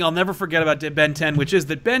something I'll never forget about Ben 10, which is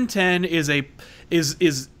that Ben 10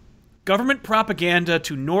 is government propaganda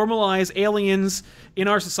to normalize aliens in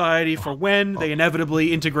our society for when they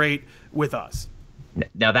inevitably integrate with us.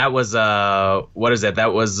 Now that was what is it?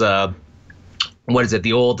 That was what is it?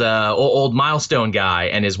 The old Milestone guy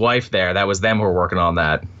and his wife there. That was them who were working on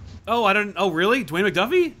that. Oh, really? Dwayne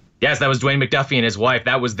McDuffie? Yes, that was Dwayne McDuffie and his wife.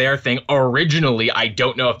 That was their thing originally. I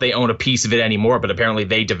don't know if they own a piece of it anymore, but apparently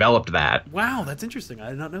they developed that. Wow, that's interesting. I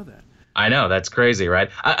did not know that. I know, that's crazy,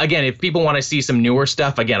 right? Again, if people want to see some newer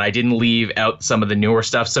stuff, again, I didn't leave out some of the newer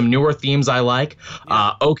stuff. Some newer themes I like.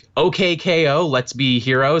 Yeah. OKKO, Let's Be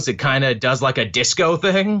Heroes. It kind of does like a disco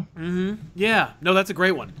thing. Mm-hmm. Yeah. No, that's a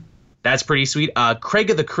great one. That's pretty sweet. Craig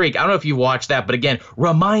of the Creek, I don't know if you watched that, but again,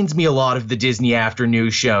 reminds me a lot of the Disney afternoon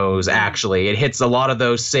shows, actually. It hits a lot of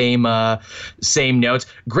those same notes.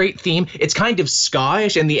 Great theme. It's kind of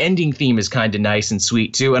ska-ish, and the ending theme is kind of nice and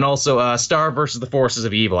sweet, too. And also Star versus the Forces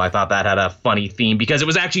of Evil. I thought that had a funny theme, because it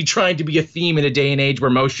was actually trying to be a theme in a day and age where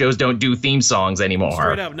most shows don't do theme songs anymore.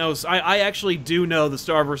 Straight up, no. I actually do know the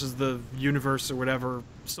Star versus the Universe or whatever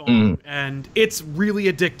song, and it's really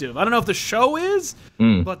addictive. I don't know if the show is,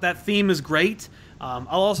 but that theme is great. I'll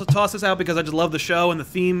also toss this out because I just love the show, and the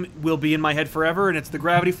theme will be in my head forever, and it's the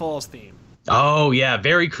Gravity Falls theme. Oh, yeah,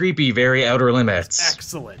 very creepy, very Outer Limits.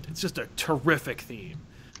 Excellent. It's just a terrific theme.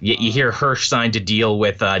 You hear Hirsch signed to deal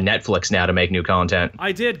with Netflix now to make new content.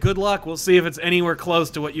 I did. Good luck. We'll see if it's anywhere close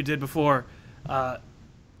to what you did before.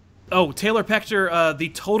 Taylor Pector, the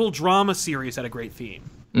Total Drama series had a great theme.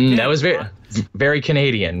 That was very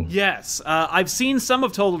Canadian. Yes. I've seen some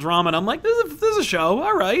of Total Drama, and I'm like, this is a show.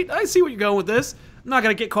 All right. I see what you're going with this. I'm not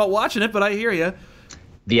going to get caught watching it, but I hear you.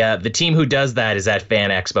 The team who does that is at Fan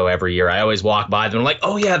Expo every year. I always walk by them and I'm like,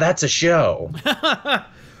 oh yeah, that's a show.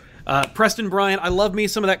 Preston Bryant, I love me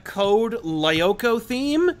some of that Code Lyoko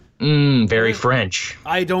theme. Very French.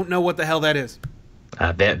 I don't know what the hell that is.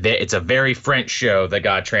 It's a very French show that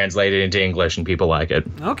got translated into English and people like it.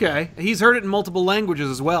 Okay. He's heard it in multiple languages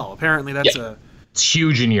as well. Apparently that's It's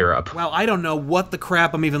huge in Europe. Wow, I don't know what the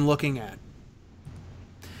crap I'm even looking at.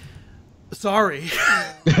 Sorry.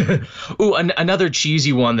 Ooh, another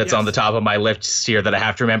cheesy one that's on the top of my list here that I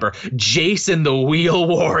have to remember. Jason the Wheel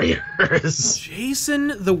Warriors. Jason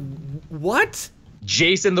the what?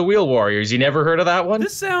 Jason the Wheel Warriors. You never heard of that one?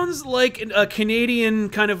 This sounds like a Canadian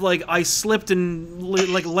kind of like I slipped and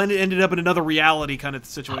like ended up in another reality kind of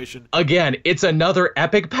situation. Again, it's another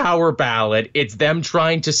epic power ballad. It's them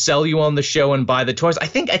trying to sell you on the show and buy the toys. I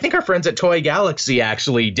think our friends at Toy Galaxy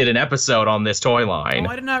actually did an episode on this toy line.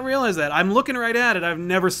 Oh, I did not realize that. I'm looking right at it. I've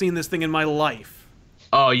never seen this thing in my life.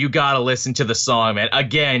 Oh, you gotta listen to the song, man.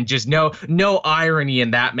 Again, just no irony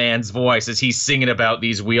in that man's voice as he's singing about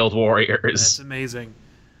these wheeled warriors. That's amazing.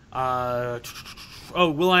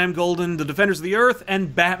 Will.i.am Golden, The Defenders of the Earth,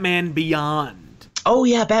 and Batman Beyond. Oh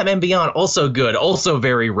yeah, Batman Beyond, also good, also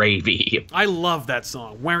very ravey. I love that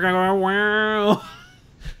song. Wow.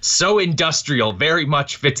 So industrial, very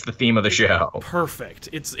much fits the theme of the show. Perfect.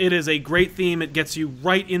 It is a great theme. It gets you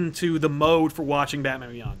right into the mode for watching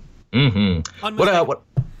Batman Beyond.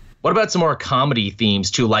 What about some more comedy themes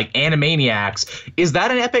too, like Animaniacs? Is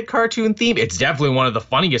that an epic cartoon theme? It's definitely one of the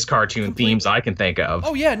funniest cartoon themes I can think of.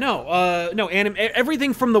 Oh yeah,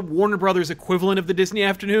 everything from the Warner Brothers equivalent of the Disney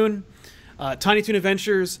Afternoon, Tiny Toon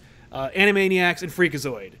Adventures, Animaniacs, and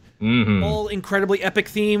Freakazoid. All incredibly epic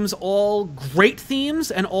themes, all great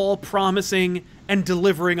themes, and all promising and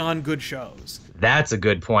delivering on good shows. That's a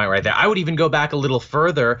good point right there. I would even go back a little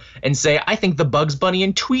further and say I think the Bugs Bunny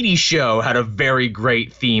and Tweety show had a very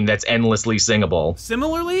great theme that's endlessly singable.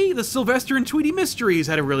 Similarly, the Sylvester and Tweety Mysteries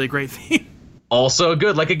had a really great theme. Also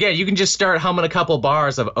good. Like, again, you can just start humming a couple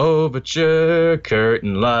bars of Overture,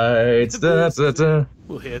 Curtain Lights,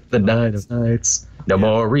 We'll hit the Night of Nights. No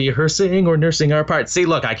more rehearsing or nursing our parts. See,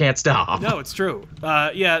 look, I can't stop. No, it's true.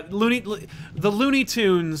 The Looney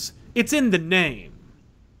Tunes, it's in the name.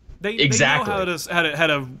 They know how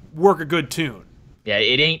to work a good tune. Yeah,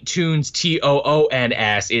 it ain't Tunes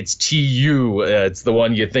Toons, it's TU. It's the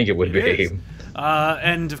one you'd think it would be.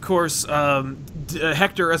 And of course,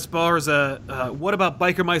 Hector Esparza. What about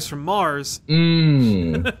Biker Mice from Mars?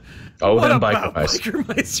 Oh, what them about biker mice. Biker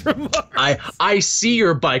Mice from Mars? I see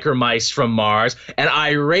your biker mice from Mars, and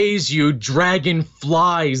I raise you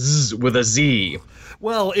dragonflies with a Z.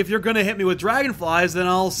 Well, if you're gonna hit me with dragonflies, then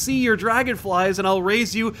I'll see your dragonflies and I'll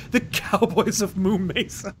raise you the Cowboys of Moon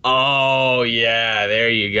Mesa. Oh yeah, there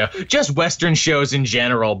you go. Just Western shows in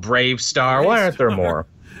general. Brave Star. Why aren't there more?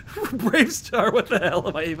 Brave Star. What the hell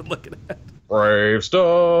am I even looking at? Brave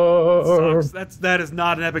Star. Sucks. That is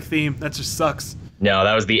not an epic theme. That just sucks. No,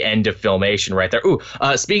 that was the end of Filmation right there. Ooh,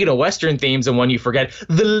 speaking of Western themes and one you forget,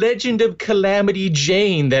 The Legend of Calamity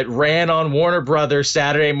Jane that ran on Warner Brothers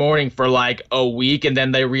Saturday morning for like a week, and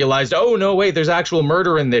then they realized, oh, no, wait, there's actual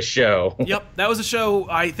murder in this show. Yep, that was a show,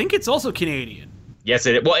 I think it's also Canadian. Yes,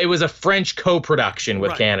 it was a French co-production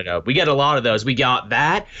with Canada. We get a lot of those. We got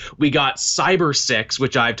that. We got Cyber Six,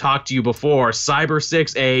 which I've talked to you before. Cyber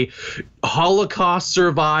Six, a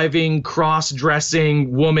Holocaust-surviving,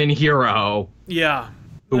 cross-dressing woman hero. Yeah.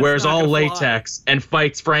 Who wears all latex and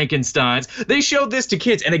fights Frankensteins. They showed this to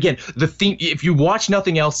kids. And again, the theme, if you watch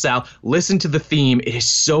nothing else, Sal, listen to the theme. It is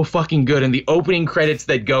so fucking good. And the opening credits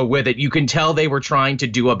that go with it, you can tell they were trying to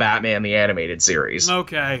do a Batman the Animated Series.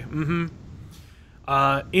 Okay.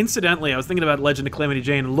 Incidentally, I was thinking about Legend of Calamity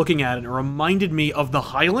Jane and looking at it, and it reminded me of the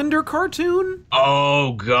Highlander cartoon.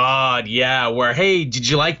 Oh, God, yeah. Where, hey, did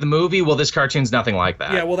you like the movie? Well, this cartoon's nothing like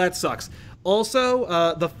that. Yeah, well, that sucks.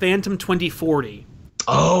 Also, the Phantom 2040.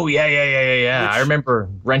 Oh, yeah. I remember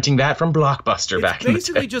renting that from Blockbuster back in the day. It's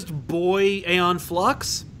basically just Boy Aeon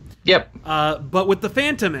Flux. Yep. But with the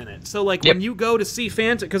Phantom in it. So, like, when you go to see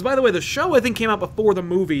Phantom... Because, by the way, the show, I think, came out before the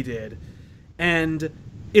movie did. And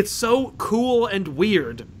it's so cool and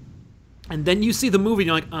weird. And then you see the movie and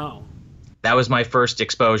you're like, oh. That was my first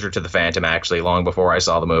exposure to the Phantom, actually, long before I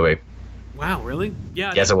saw the movie. Wow, really?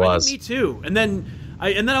 Yeah. Yes, it was. Me too. And then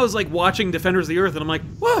I was like watching Defenders of the Earth, and I'm like,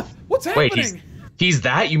 what? What's happening? Wait, he's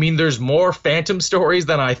that? You mean there's more Phantom stories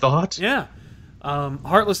than I thought? Yeah.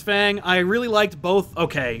 Heartless Fang, I really liked both.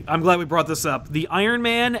 Okay, I'm glad we brought this up. The Iron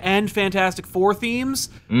Man and Fantastic Four themes.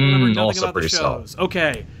 I remember nothing also about the pretty shows. solid.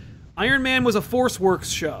 Okay. Iron Man was a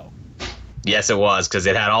ForceWorks show. Yes, it was, because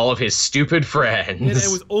it had all of his stupid friends. And it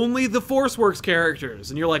was only the ForceWorks characters.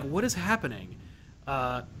 And you're like, what is happening?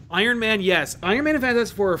 Iron Man, yes. Iron Man and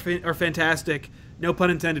Fantastic Four are fantastic, no pun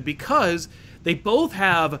intended, because they both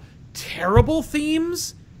have terrible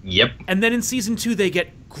themes. Yep. And then in season 2, they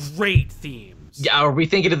get great themes. Yeah, are we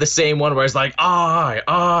thinking of the same one where it's like, I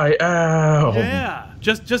am? Yeah,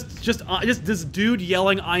 just this dude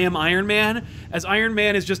yelling, "I am Iron Man," as Iron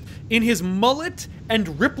Man is just in his mullet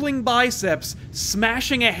and rippling biceps,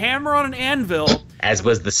 smashing a hammer on an anvil. As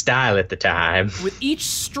was the style at the time. With each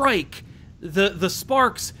strike, the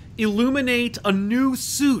sparks illuminate a new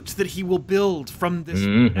suit that he will build from this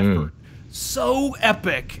effort. So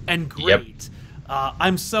epic and great. Yep.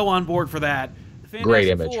 I'm so on board for that. Great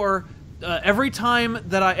image. Four, every time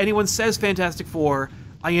that anyone says Fantastic Four,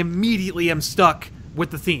 I immediately am stuck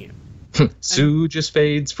with the theme. Sue just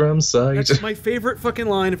fades from sight. That's my favorite fucking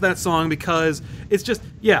line of that song because it's just,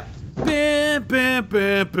 yeah. It's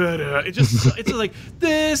just like,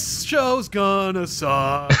 this show's gonna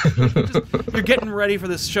suck. You're getting ready for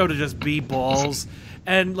this show to just be balls.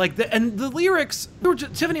 And like the lyrics,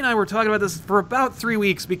 Tiffany and I were talking about this for about 3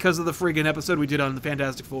 weeks because of the friggin' episode we did on the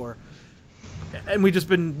Fantastic Four. And we've just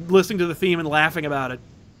been listening to the theme and laughing about it.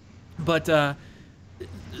 But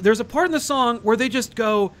there's a part in the song where they just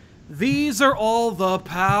go, these are all the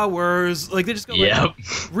powers. Like, they just go, like,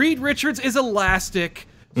 Reed Richards is elastic.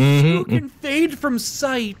 Sue can fade from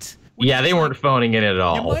sight. Yeah, they weren't phoning it at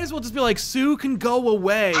all. You might as well just be like, Sue can go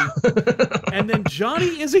away. And then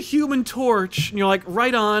Johnny is a Human Torch. And you're like,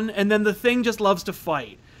 right on. And then the Thing just loves to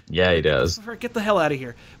fight. Yeah, he does. Get the hell out of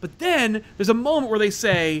here. But then there's a moment where they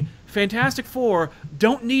say, Fantastic Four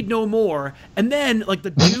don't need no more. And then, like,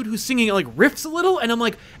 the dude who's singing it, like, riffs a little. And I'm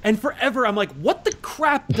like, and forever, I'm like, what the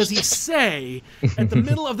crap does he say at the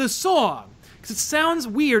middle of this song? Because it sounds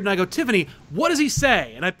weird. And I go, Tiffany, what does he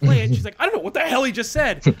say? And I play it. And she's like, I don't know what the hell he just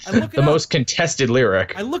said. I look it up. The most contested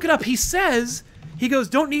lyric. I look it up. He goes,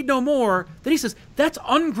 don't need no more. Then he says, that's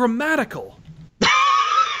ungrammatical.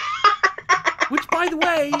 Which, by the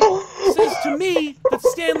way, says to me that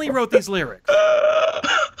Stan Lee wrote these lyrics.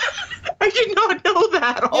 I did not know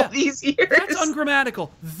that all these years. That's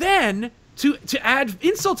ungrammatical. Then, to add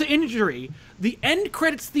insult to injury, the end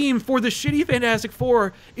credits theme for the shitty Fantastic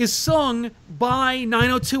Four is sung by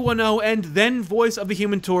 90210 and then voice of the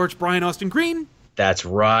Human Torch, Brian Austin Green. That's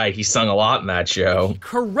right. He sung a lot in that show. He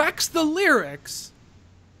corrects the lyrics.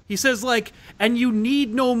 He says, like, and you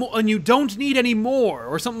need no more, and you don't need any more,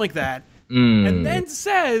 or something like that. And then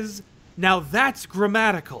says, now that's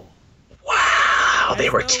grammatical. Wow, they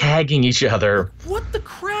were tagging each other. What the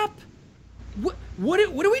crap? What are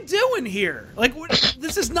we doing here? Like,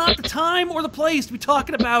 this is not the time or the place to be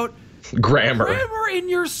talking about grammar in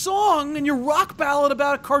your song and your rock ballad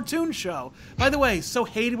about a cartoon show. By the way, so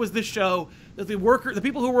hated was this show that the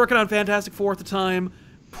people who were working on Fantastic Four at the time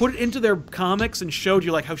put it into their comics and showed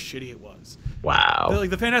you like how shitty it was. Wow.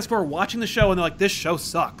 Like the Fantastic Four were watching the show and they're like, this show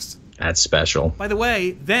sucks. That's special. By the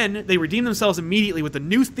way, then they redeem themselves immediately with the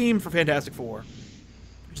new theme for Fantastic Four,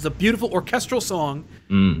 which is a beautiful orchestral song.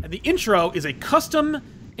 And the intro is a custom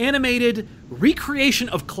animated recreation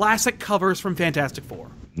of classic covers from Fantastic Four.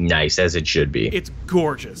 Nice, as it should be. It's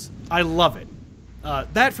gorgeous. I love it.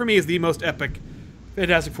 That, for me, is the most epic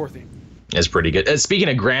Fantastic Four theme. It's pretty good. Speaking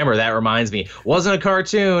of grammar, that reminds me. Wasn't a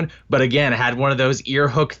cartoon, but again, it had one of those ear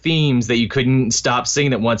hook themes that you couldn't stop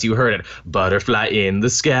singing it once you heard it. Butterfly in the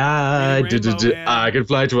sky. I can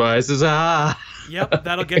fly twice as high. Yep,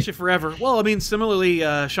 that'll get you forever. Well, I mean, similarly,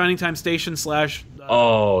 Shining Time Station / Thomas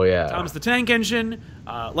the Tank Engine.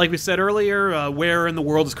 Like we said earlier, Where in the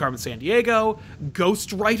World is Carmen Sandiego?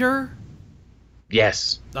 Ghost Writer.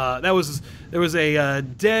 Yes. There was a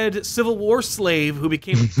dead Civil War slave who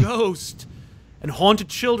became a ghost and haunted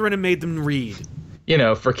children and made them read. You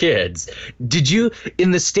know, for kids.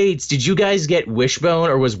 In the States, did you guys get Wishbone,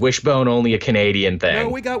 or was Wishbone only a Canadian thing? No,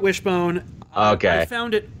 we got Wishbone. Okay. I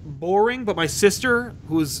found it boring, but my sister,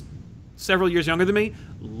 who's several years younger than me,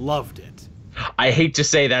 loved it. I hate to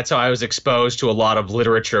say that's how I was exposed to a lot of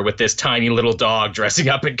literature, with this tiny little dog dressing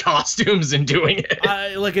up in costumes and doing it.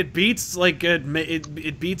 It beats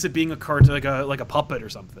it beats it being a cartoon, like a puppet or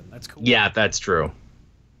something. That's cool. Yeah, that's true.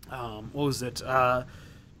 What was it?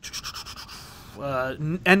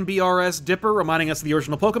 NBRS Dipper, reminding us of the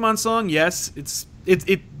original Pokemon song. Yes, it's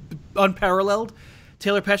unparalleled.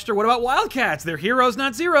 Taylor Petcher, what about Wildcats? They're heroes,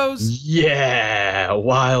 not zeros. Yeah,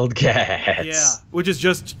 Wildcats. Yeah, which is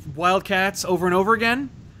just Wildcats over and over again.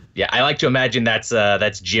 Yeah, I like to imagine that's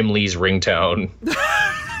Jim Lee's ringtone.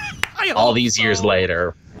 All these years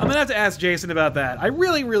later. I'm gonna have to ask Jason about that. I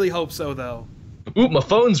really, really hope so, though. Ooh, my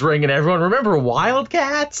phone's ringing, everyone. Remember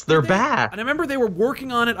Wildcats? They're back. And I remember they were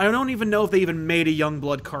working on it. I don't even know if they even made a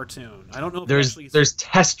Youngblood cartoon. I don't know if there's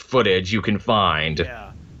test footage you can find.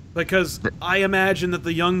 Yeah, because I imagine that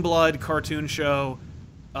the Youngblood cartoon show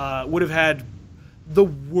would have had the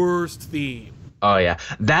worst theme. Oh, yeah.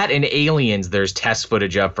 That and Aliens, there's test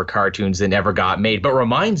footage up for cartoons that never got made. But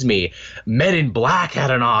reminds me, Men in Black had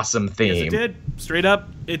an awesome theme. Yes, it did. Straight up,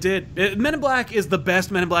 it did. Men in Black is the best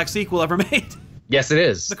Men in Black sequel ever made. Yes, it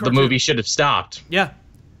is. The movie should have stopped. Yeah.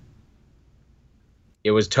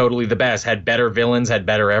 It was totally the best. Had better villains, had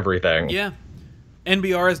better everything. Yeah.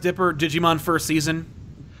 NBR's Dipper, Digimon first season.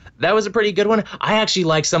 That was a pretty good one. I actually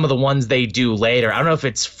like some of the ones they do later. I don't know if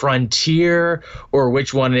it's Frontier or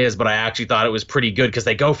which one it is, but I actually thought it was pretty good because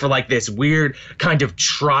they go for like this weird kind of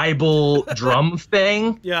tribal drum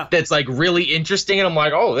thing. Yeah. That's like really interesting, and I'm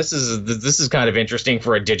like, oh, this is kind of interesting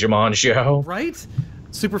for a Digimon show. Right?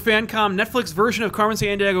 Super Fancom Netflix version of Carmen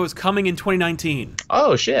Sandiego is coming in 2019.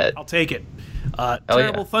 Oh shit! I'll take it.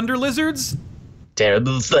 Terrible Thunder Lizards.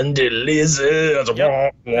 Terrible Thunder Lizards.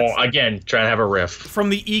 Yep. Again, trying to have a riff. From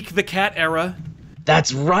the Eek the Cat era.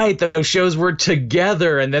 That's right. Those shows were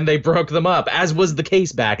together, and then they broke them up, as was the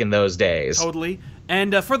case back in those days. Totally.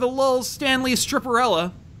 And for the lulz, Stanley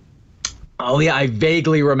Stripperella. Oh yeah, I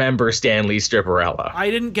vaguely remember Stanley Stripperella.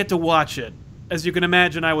 I didn't get to watch it. As you can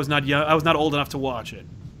imagine, I was not young. I was not old enough to watch it.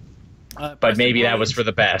 But maybe that was for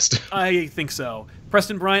the best. I think so.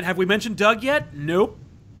 Preston Bryant, have we mentioned Doug yet? Nope.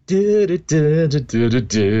 That's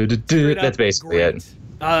basically it.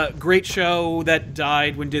 Great show that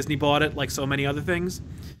died when Disney bought it, like so many other things.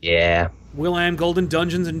 Yeah. Will.i.am Golden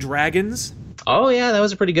Dungeons and Dragons. Oh yeah, that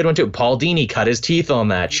was a pretty good one too. Paul Dini cut his teeth on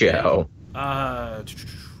that show. Mr.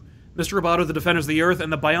 Roboto, the Defenders of the Earth,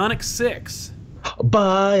 and the Bionic Six.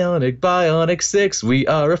 Bionic 6, we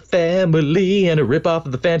are a family, and a ripoff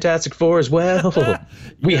of the Fantastic Four as well.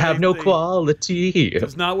 We have no quality.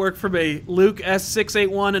 Does not work for me. Luke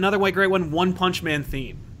S681, another white great one, One Punch Man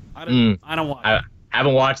theme. I don't watch it. I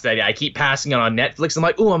haven't watched that yet. I keep passing it on Netflix. I'm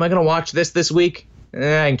like, ooh, am I going to watch this week? I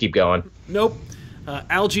can keep going. Nope.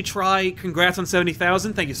 Algae Try, congrats on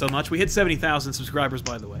 70,000. Thank you so much. We hit 70,000 subscribers,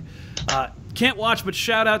 by the way. Can't watch, but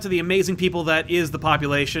shout out to the amazing people that is the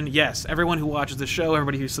population. Yes, everyone who watches the show,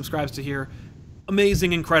 everybody who subscribes to here,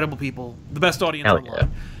 amazing, incredible people. The best audience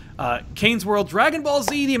online. Kane's World, Dragon Ball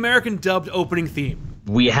Z, the American dubbed opening theme.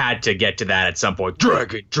 We had to get to that at some point.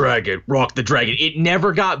 Dragon, Rock the Dragon. It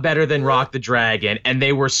never got better than Rock the Dragon, and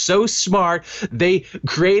they were so smart. They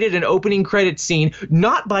created an opening credit scene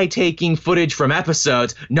not by taking footage from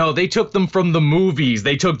episodes. No, they took them from the movies.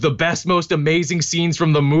 They took the best, most amazing scenes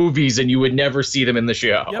from the movies, and you would never see them in the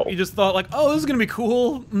show. Yep, you just thought like, oh, this is going to be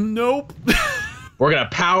cool. Nope. We're going to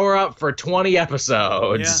power up for 20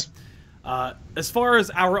 episodes. Yeah. As far as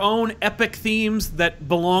our own epic themes that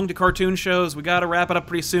belong to cartoon shows, we got to wrap it up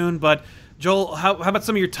pretty soon, but Joel, how about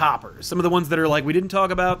some of your toppers? Some of the ones that are like we didn't talk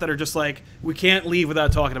about that are just like we can't leave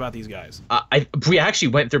without talking about these guys. We actually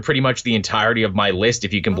went through pretty much the entirety of my list,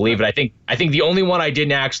 if you can believe it. I think the only one I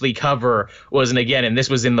didn't actually cover was, and this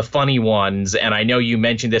was in the funny ones, and I know you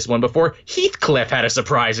mentioned this one before, Heathcliff had a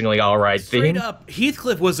surprisingly all right theme. Straight up,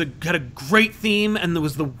 Heathcliff had a great theme, and it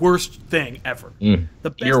was the worst thing ever. The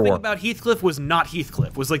best thing about Heathcliff was not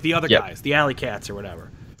Heathcliff, was like the other guys, the Alley Cats or whatever.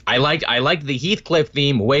 I liked the Heathcliff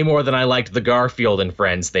theme way more than I liked the Garfield and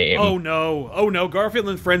Friends theme. Oh no, Garfield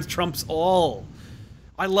and Friends trumps all.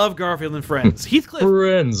 I love Garfield and Friends. Heathcliff.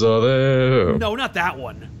 Friends are there. No, not that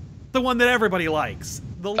one. The one that everybody likes.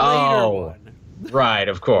 The later one. Right,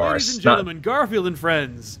 of course. Ladies and gentlemen, Garfield and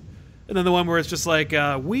Friends. And then the one where it's just like,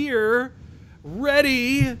 we're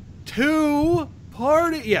ready to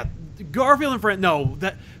party. Yeah, Garfield and Friends. No,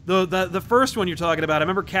 the first one you're talking about, I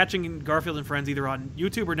remember catching Garfield and Friends either on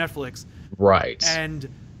YouTube or Netflix. Right. And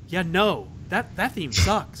yeah, no, that theme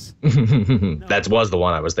sucks. That was the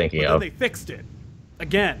one I was thinking of. They fixed it.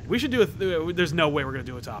 Again, we should do there's no way we're going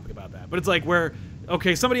to do a topic about that. But it's like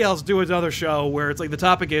somebody else do another show where it's like the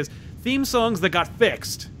topic is theme songs that got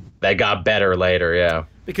fixed. That got better later, yeah.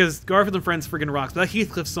 Because Garfield and Friends friggin' rocks. But that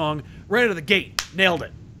Heathcliff song, right out of the gate, nailed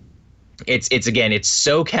it. It's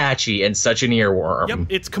so catchy and such an earworm. Yep,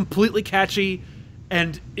 it's completely catchy,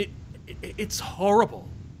 and it's horrible.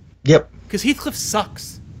 Yep. Because Heathcliff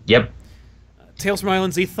sucks. Yep. Tales from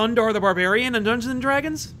Island Z, Thundar the Barbarian and Dungeons and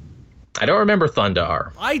Dragons. I don't remember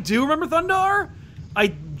Thundar. I do remember Thundar. I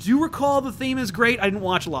do recall the theme is great. I didn't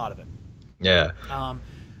watch a lot of it. Yeah.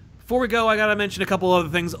 Before we go, I gotta mention a couple other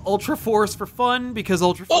things. Ultra Force for fun, because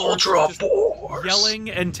Ultra Force is just yelling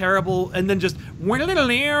and terrible, and then just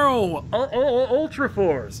Ultra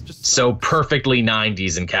Force. Just so perfectly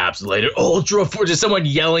 90s encapsulated. Ultra Force, just someone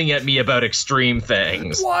yelling at me about extreme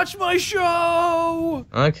things. Watch my show!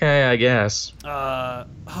 Okay, I guess.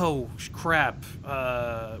 Oh, crap.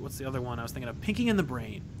 What's the other one I was thinking of? Pinky in the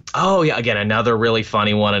Brain. Oh, yeah, again, another really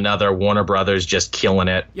funny one. Another Warner Brothers just killing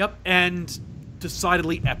it. Yep, and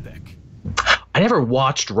decidedly epic. I never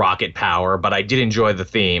watched Rocket Power, but I did enjoy the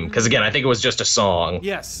theme, because, again, I think it was just a song.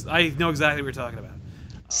 Yes, I know exactly what you're talking about.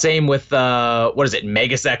 Same with, what is it,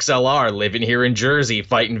 Megas XLR, living here in Jersey,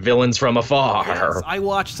 fighting villains from afar. Yes, I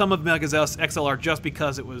watched some of Megas XLR just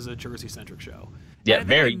because it was a Jersey-centric show. Yeah,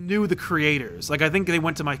 and I knew the creators. Like, I think they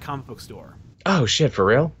went to my comic book store. Oh, shit, for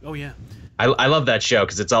real? Oh, yeah. I love that show,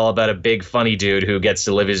 because it's all about a big, funny dude who gets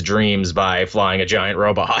to live his dreams by flying a giant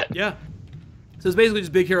robot. Yeah. So it's basically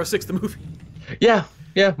just Big Hero 6, the movie. Yeah,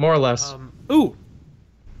 more or less. Ooh,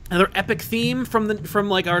 another epic theme from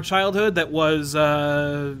like our childhood that was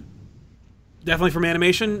definitely from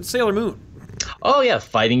animation. Sailor Moon. Oh yeah,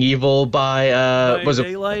 Fighting Evil by was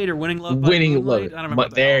Daylight or Winning Love by Winning Moonlight? Love. I don't remember.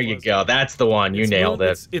 But there you go. That's the one. You nailed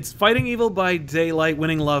it. It's Fighting Evil by Daylight,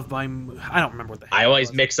 Winning Love by I don't remember what the hell I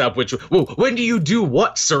always mix up which. Whoa, when do you do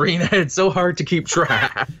what, Serena? It's so hard to keep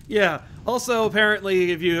track. Yeah. Also,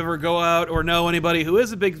 apparently, if you ever go out or know anybody who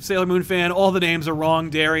is a big Sailor Moon fan, all the names are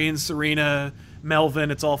wrong. Darian, Serena,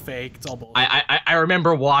 Melvin, it's all fake. It's all bullshit. I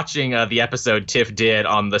remember watching the episode Tiff did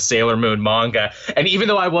on the Sailor Moon manga, and even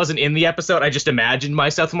though I wasn't in the episode, I just imagined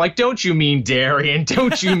myself. I'm like, don't you mean Darian?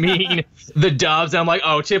 Don't you mean the Dubs? And I'm like,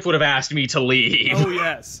 oh, Tiff would have asked me to leave. Oh,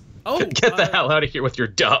 yes. Oh, Get the hell out of here with your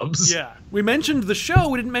Dubs. Yeah. We mentioned the show.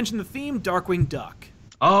 We didn't mention the theme, Darkwing Duck.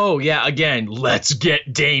 Oh, yeah, again, let's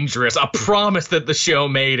get dangerous. A promise that the show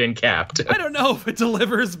made and kept. I don't know if it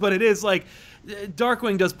delivers, but it is like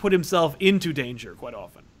Darkwing does put himself into danger quite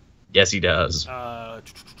often. Yes, he does.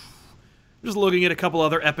 Just looking at a couple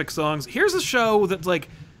other epic songs. Here's a show that's like,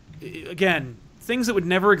 again, things that would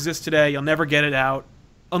never exist today. You'll never get it out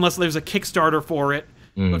unless there's a Kickstarter for it.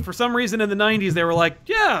 But for some reason in the 90s, they were like,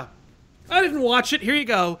 yeah, I didn't watch it. Here you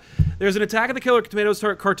go. There's an Attack of the Killer Tomatoes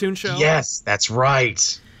cartoon show. Yes, that's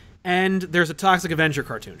right. And there's a Toxic Avenger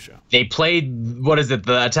cartoon show. They played, what is it,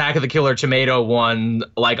 the Attack of the Killer Tomato one,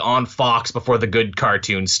 like on Fox before the good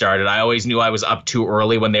cartoons started. I always knew I was up too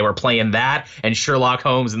early when they were playing that and Sherlock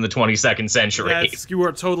Holmes in the 22nd century. You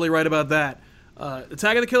are totally right about that.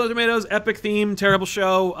 Attack of the Killer Tomatoes, epic theme, terrible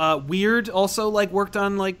show. Weird, also like worked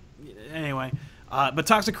on like, anyway. But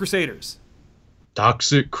Toxic Crusaders.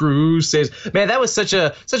 Toxic Crusades. Man, that was such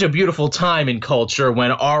a beautiful time in culture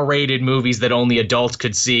when R-rated movies that only adults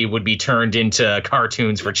could see would be turned into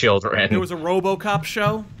cartoons for children. There was a RoboCop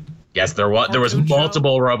show. Yes, there was. There was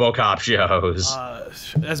multiple RoboCop shows.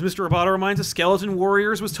 As Mr. Roboto reminds us, Skeleton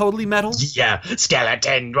Warriors was totally metal. Yeah,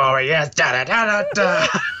 Skeleton Warriors. Da da da da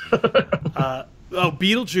da.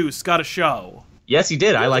 Beetlejuice got a show. Yes, he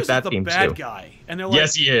did. I like that theme too. Bad guy, and they're like,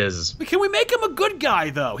 yes, he is. Can we make him a good guy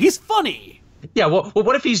though? He's funny. Yeah, well,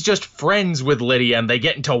 what if he's just friends with Lydia and they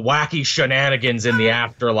get into wacky shenanigans in the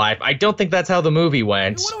afterlife? I don't think that's how the movie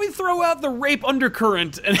went. Why don't we throw out the rape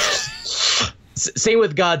undercurrent? And same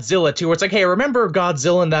with Godzilla, too, where it's like, hey, remember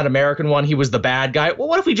Godzilla in that American one? He was the bad guy. Well,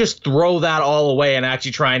 what if we just throw that all away and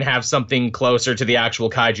actually try and have something closer to the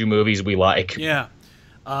actual kaiju movies we like? Yeah.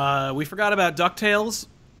 We forgot about DuckTales.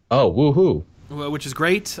 Oh, woohoo. Which is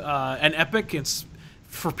great and epic. It's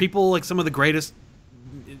for people like some of the greatest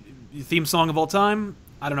theme song of all time.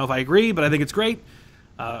 I don't know if I agree, but I think it's great.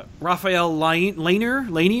 Raphael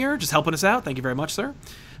Lanier, just helping us out. Thank you very much, sir.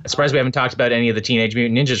 I'm surprised we haven't talked about any of the Teenage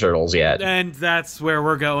Mutant Ninja Turtles yet. And that's where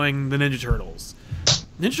we're going, the Ninja Turtles.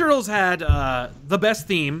 Ninja Turtles had the best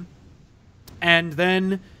theme, and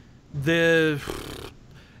then they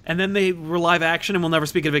were live action, and we'll never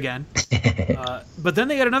speak of it again. But then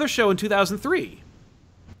they had another show in 2003.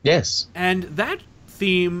 Yes. And that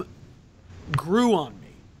theme grew on me.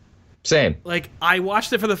 Same. Like, I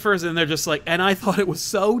watched it for the first, and they're just like, and I thought it was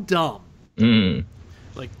so dumb.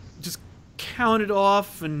 Like, just count it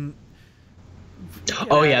off and.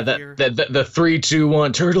 Oh yeah, the 3, 2,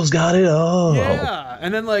 1. Turtles got it all. Yeah,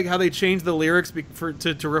 and then like how they changed the lyrics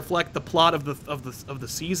to reflect the plot of the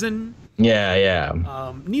season.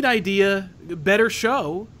 Yeah. Neat idea, better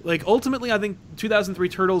show. Like ultimately, I think 2003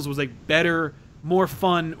 Turtles was a better more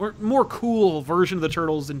fun or more cool version of the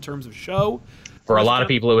Turtles in terms of show. For a lot of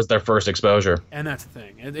people, it was their first exposure. And that's the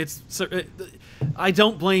thing. I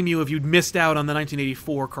don't blame you if you'd missed out on the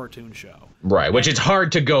 1984 cartoon show. Right, which it's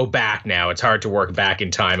hard to go back now. It's hard to work back in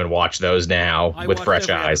time and watch those now with fresh eyes.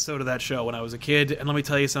 I watched every episode of that show when I was a kid, and let me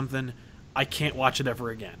tell you something, I can't watch it ever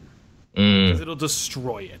again. Because it'll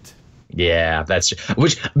destroy it. Yeah,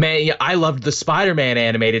 which, man, I loved the Spider-Man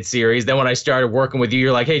animated series. Then when I started working with you,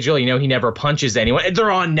 you're like, hey, Jill, he never punches anyone.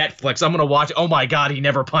 They're on Netflix. I'm going to watch. Oh, my God, he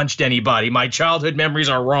never punched anybody. My childhood memories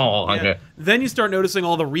are wrong. Yeah. Then you start noticing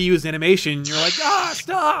all the reused animation. You're like,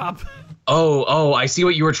 stop. Oh, I see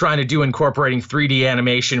what you were trying to do, incorporating 3D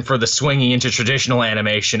animation for the swinging into traditional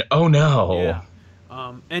animation. Oh, no.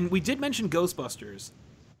 Yeah. And we did mention Ghostbusters.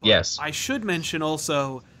 Yes. I should mention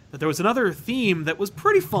also that there was another theme that was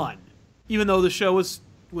pretty fun, even though the show was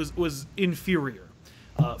inferior.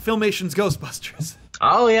 Filmation's Ghostbusters.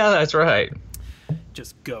 Oh, yeah, that's right.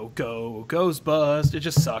 Just go, Ghostbusters. It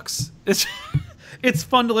just sucks. It's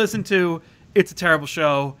fun to listen to. It's a terrible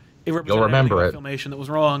show. You'll remember it. Filmation that was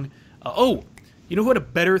wrong. You know who had a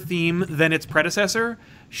better theme than its predecessor?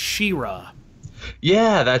 She-Ra.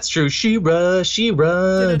 Yeah, that's true. She-Ra. Just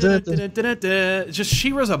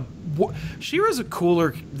She-Ra's a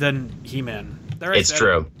cooler than He-Man. It's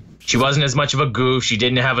true. She wasn't as much of a goof. She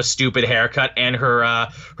didn't have a stupid haircut, and her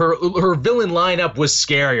villain lineup was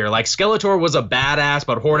scarier. Like Skeletor was a badass,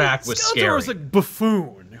 but Hordak was scary. Skeletor was a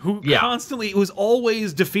buffoon who constantly was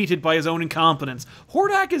always defeated by his own incompetence.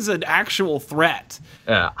 Hordak is an actual threat.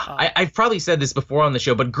 I've probably said this before on the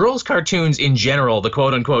show, but girls' cartoons in general, the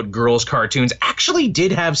quote-unquote girls' cartoons, actually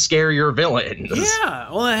did have scarier villains.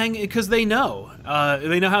 Yeah, well, because they know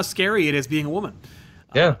how scary it is being a woman.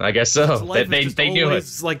 Yeah, I guess so. They knew it.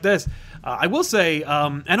 Like this. I will say,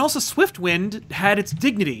 and also Swiftwind had its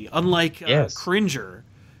dignity, unlike Cringer.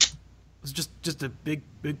 It was just a big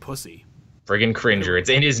pussy. Friggin' Cringer. It's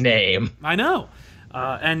in his name. I know.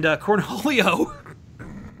 And Cornholio.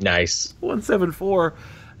 Nice. 174.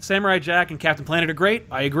 Samurai Jack and Captain Planet are great.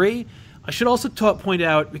 I agree. I should also point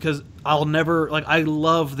out, because I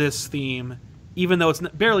love this theme, even though it's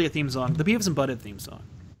barely a theme song, the Beavis and Butthead theme song.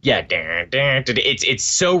 Yeah, it's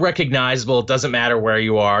so recognizable. It doesn't matter where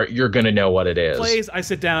you are. You're going to know what it is. Plays, I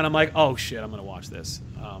sit down, I'm like, oh shit, I'm going to watch this.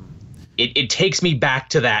 It takes me back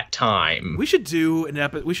to that time. We should do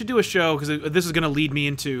a show, because this is going to lead me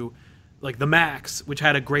into like The Max, which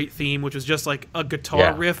had a great theme, which was just like a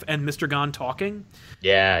guitar riff and Mr. Gon talking.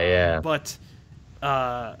 Yeah. But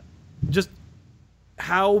just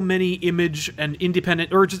how many Image and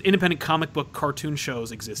independent comic book cartoon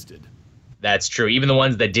shows existed. That's true. Even the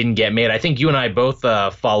ones that didn't get made. I think you and I both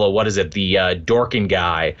follow, the Dorkin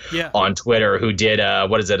guy on Twitter who did,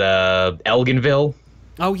 Elginville?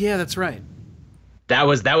 Oh, yeah, that's right. That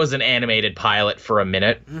was an animated pilot for a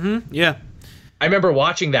minute. Mm-hmm, yeah. I remember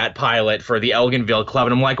watching that pilot for the Elginville Club,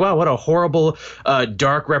 and I'm like, wow, what a horrible,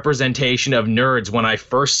 dark representation of nerds when I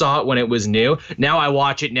first saw it when it was new. Now I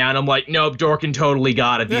watch it now, and I'm like, nope, Dorkin totally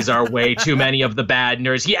got it. These are way too many of the bad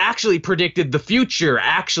nerds. He actually predicted the future.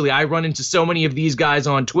 Actually, I run into so many of these guys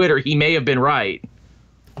on Twitter. He may have been right.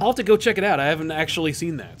 I'll have to go check it out. I haven't actually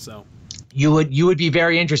seen that, so... You would be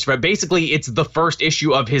very interested. But basically, it's the first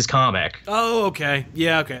issue of his comic. Oh, okay.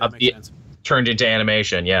 Yeah, okay. That makes sense. Turned into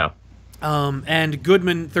animation, yeah. And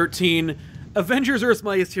Goodman 13, Avengers Earth's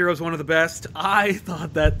Mightiest Heroes, one of the best. I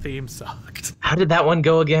thought that theme sucked. How did that one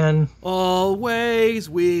go again? Always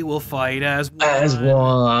we will fight as one. As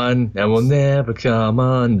one, and we'll never come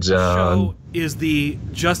undone. The show is the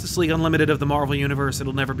Justice League Unlimited of the Marvel Universe.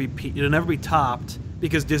 It'll never be topped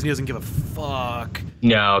because Disney doesn't give a fuck.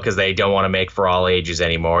 No, because they don't want to make for all ages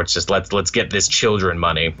anymore. It's just let's get this children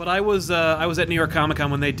money. But I was at New York Comic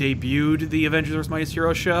Con when they debuted the Avengers Earth's Mightiest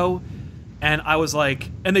Heroes show. And I was like,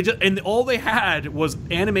 and all they had was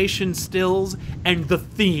animation stills and the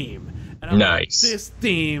theme. And I was nice. Like, this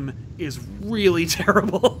theme is really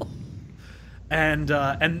terrible.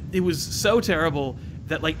 and it was so terrible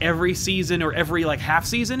that like every season or every like half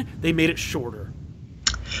season they made it shorter.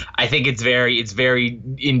 I think it's very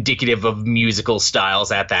indicative of musical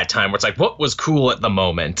styles at that time, where it's like what was cool at the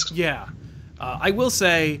moment. Yeah, I will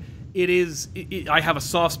say I have a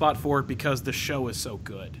soft spot for it because the show is so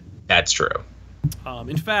good. That's true.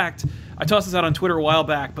 In fact, I tossed this out on Twitter a while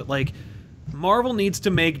back, but like, Marvel needs to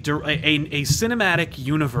make a cinematic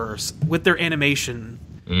universe with their animation,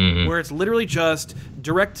 where it's literally just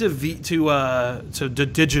direct to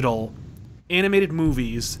digital animated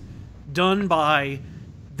movies done by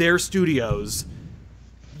their studios,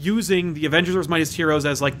 using the Avengers Earth's Mightiest Heroes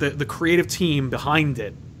as like the creative team behind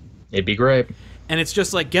it. It'd be great. and it's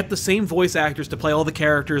just like get the same voice actors to play all the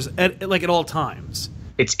characters at all times.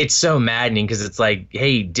 It's so maddening because it's like,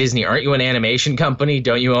 hey, Disney, aren't you an animation company?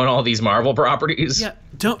 Don't you own all these Marvel properties? Yeah,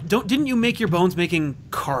 didn't you make your bones making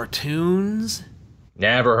cartoons?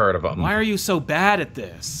 Never heard of them. Why are you so bad at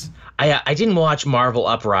this? I didn't watch Marvel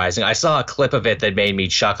Uprising. I saw a clip of it that made me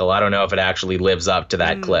chuckle. I don't know if it actually lives up to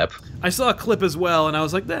that clip. I saw a clip as well, and I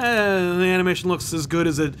was like, the animation looks as good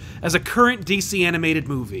as a current DC animated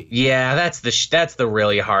movie. Yeah, that's the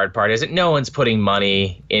really hard part, is it? No one's putting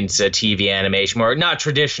money into TV animation, or not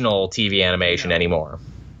traditional TV animation anymore.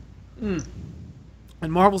 And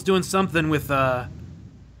Marvel's doing something with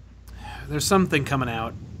there's something coming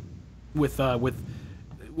out with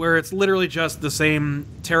where it's literally just the same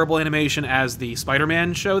terrible animation as the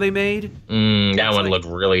Spider-Man show they made. That one looked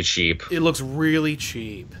really cheap. It looks really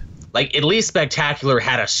cheap. Like, at least Spectacular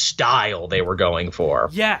had a style they were going for.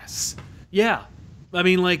 Yes. Yeah. I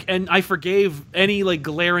mean, like, and I forgave any, like,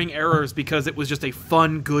 glaring errors because it was just a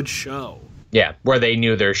fun, good show. Yeah, where they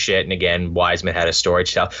knew their shit, and again, Wiseman had a story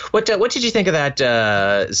to tell. What did you think of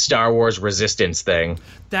that Star Wars Resistance thing?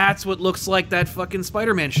 That's what looks like that fucking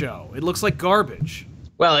Spider-Man show. It looks like garbage.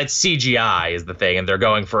 Well, it's CGI is the thing, and they're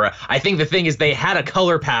going for I think the thing is they had a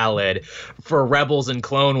color palette for Rebels and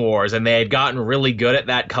Clone Wars, and they had gotten really good at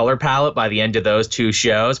that color palette by the end of those two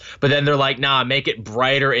shows. But then they're like, nah, make it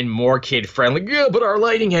brighter and more kid-friendly. Yeah, but our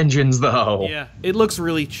lighting engines, though. Yeah, it looks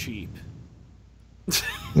really cheap.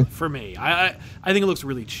 For me. I think it looks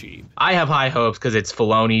really cheap. I have high hopes because it's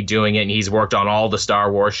Filoni doing it, and he's worked on all the Star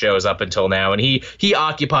Wars shows up until now, and he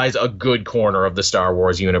occupies a good corner of the Star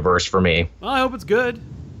Wars universe for me. Well, I hope it's good.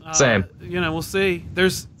 Same. We'll see.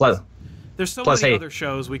 There's so many other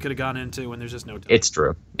shows we could have gone into, and there's just no time. It's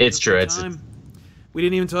true. It's true. We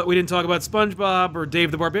didn't talk about SpongeBob or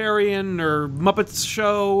Dave the Barbarian or Muppets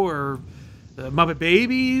Show or Muppet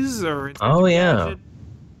Babies or oh yeah.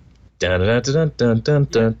 The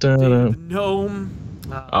Gnome.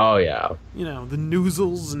 Oh yeah. The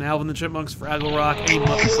Noozles and Alvin the Chipmunks, Fraggle Rock, any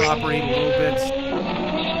Muppet property, Little Bits.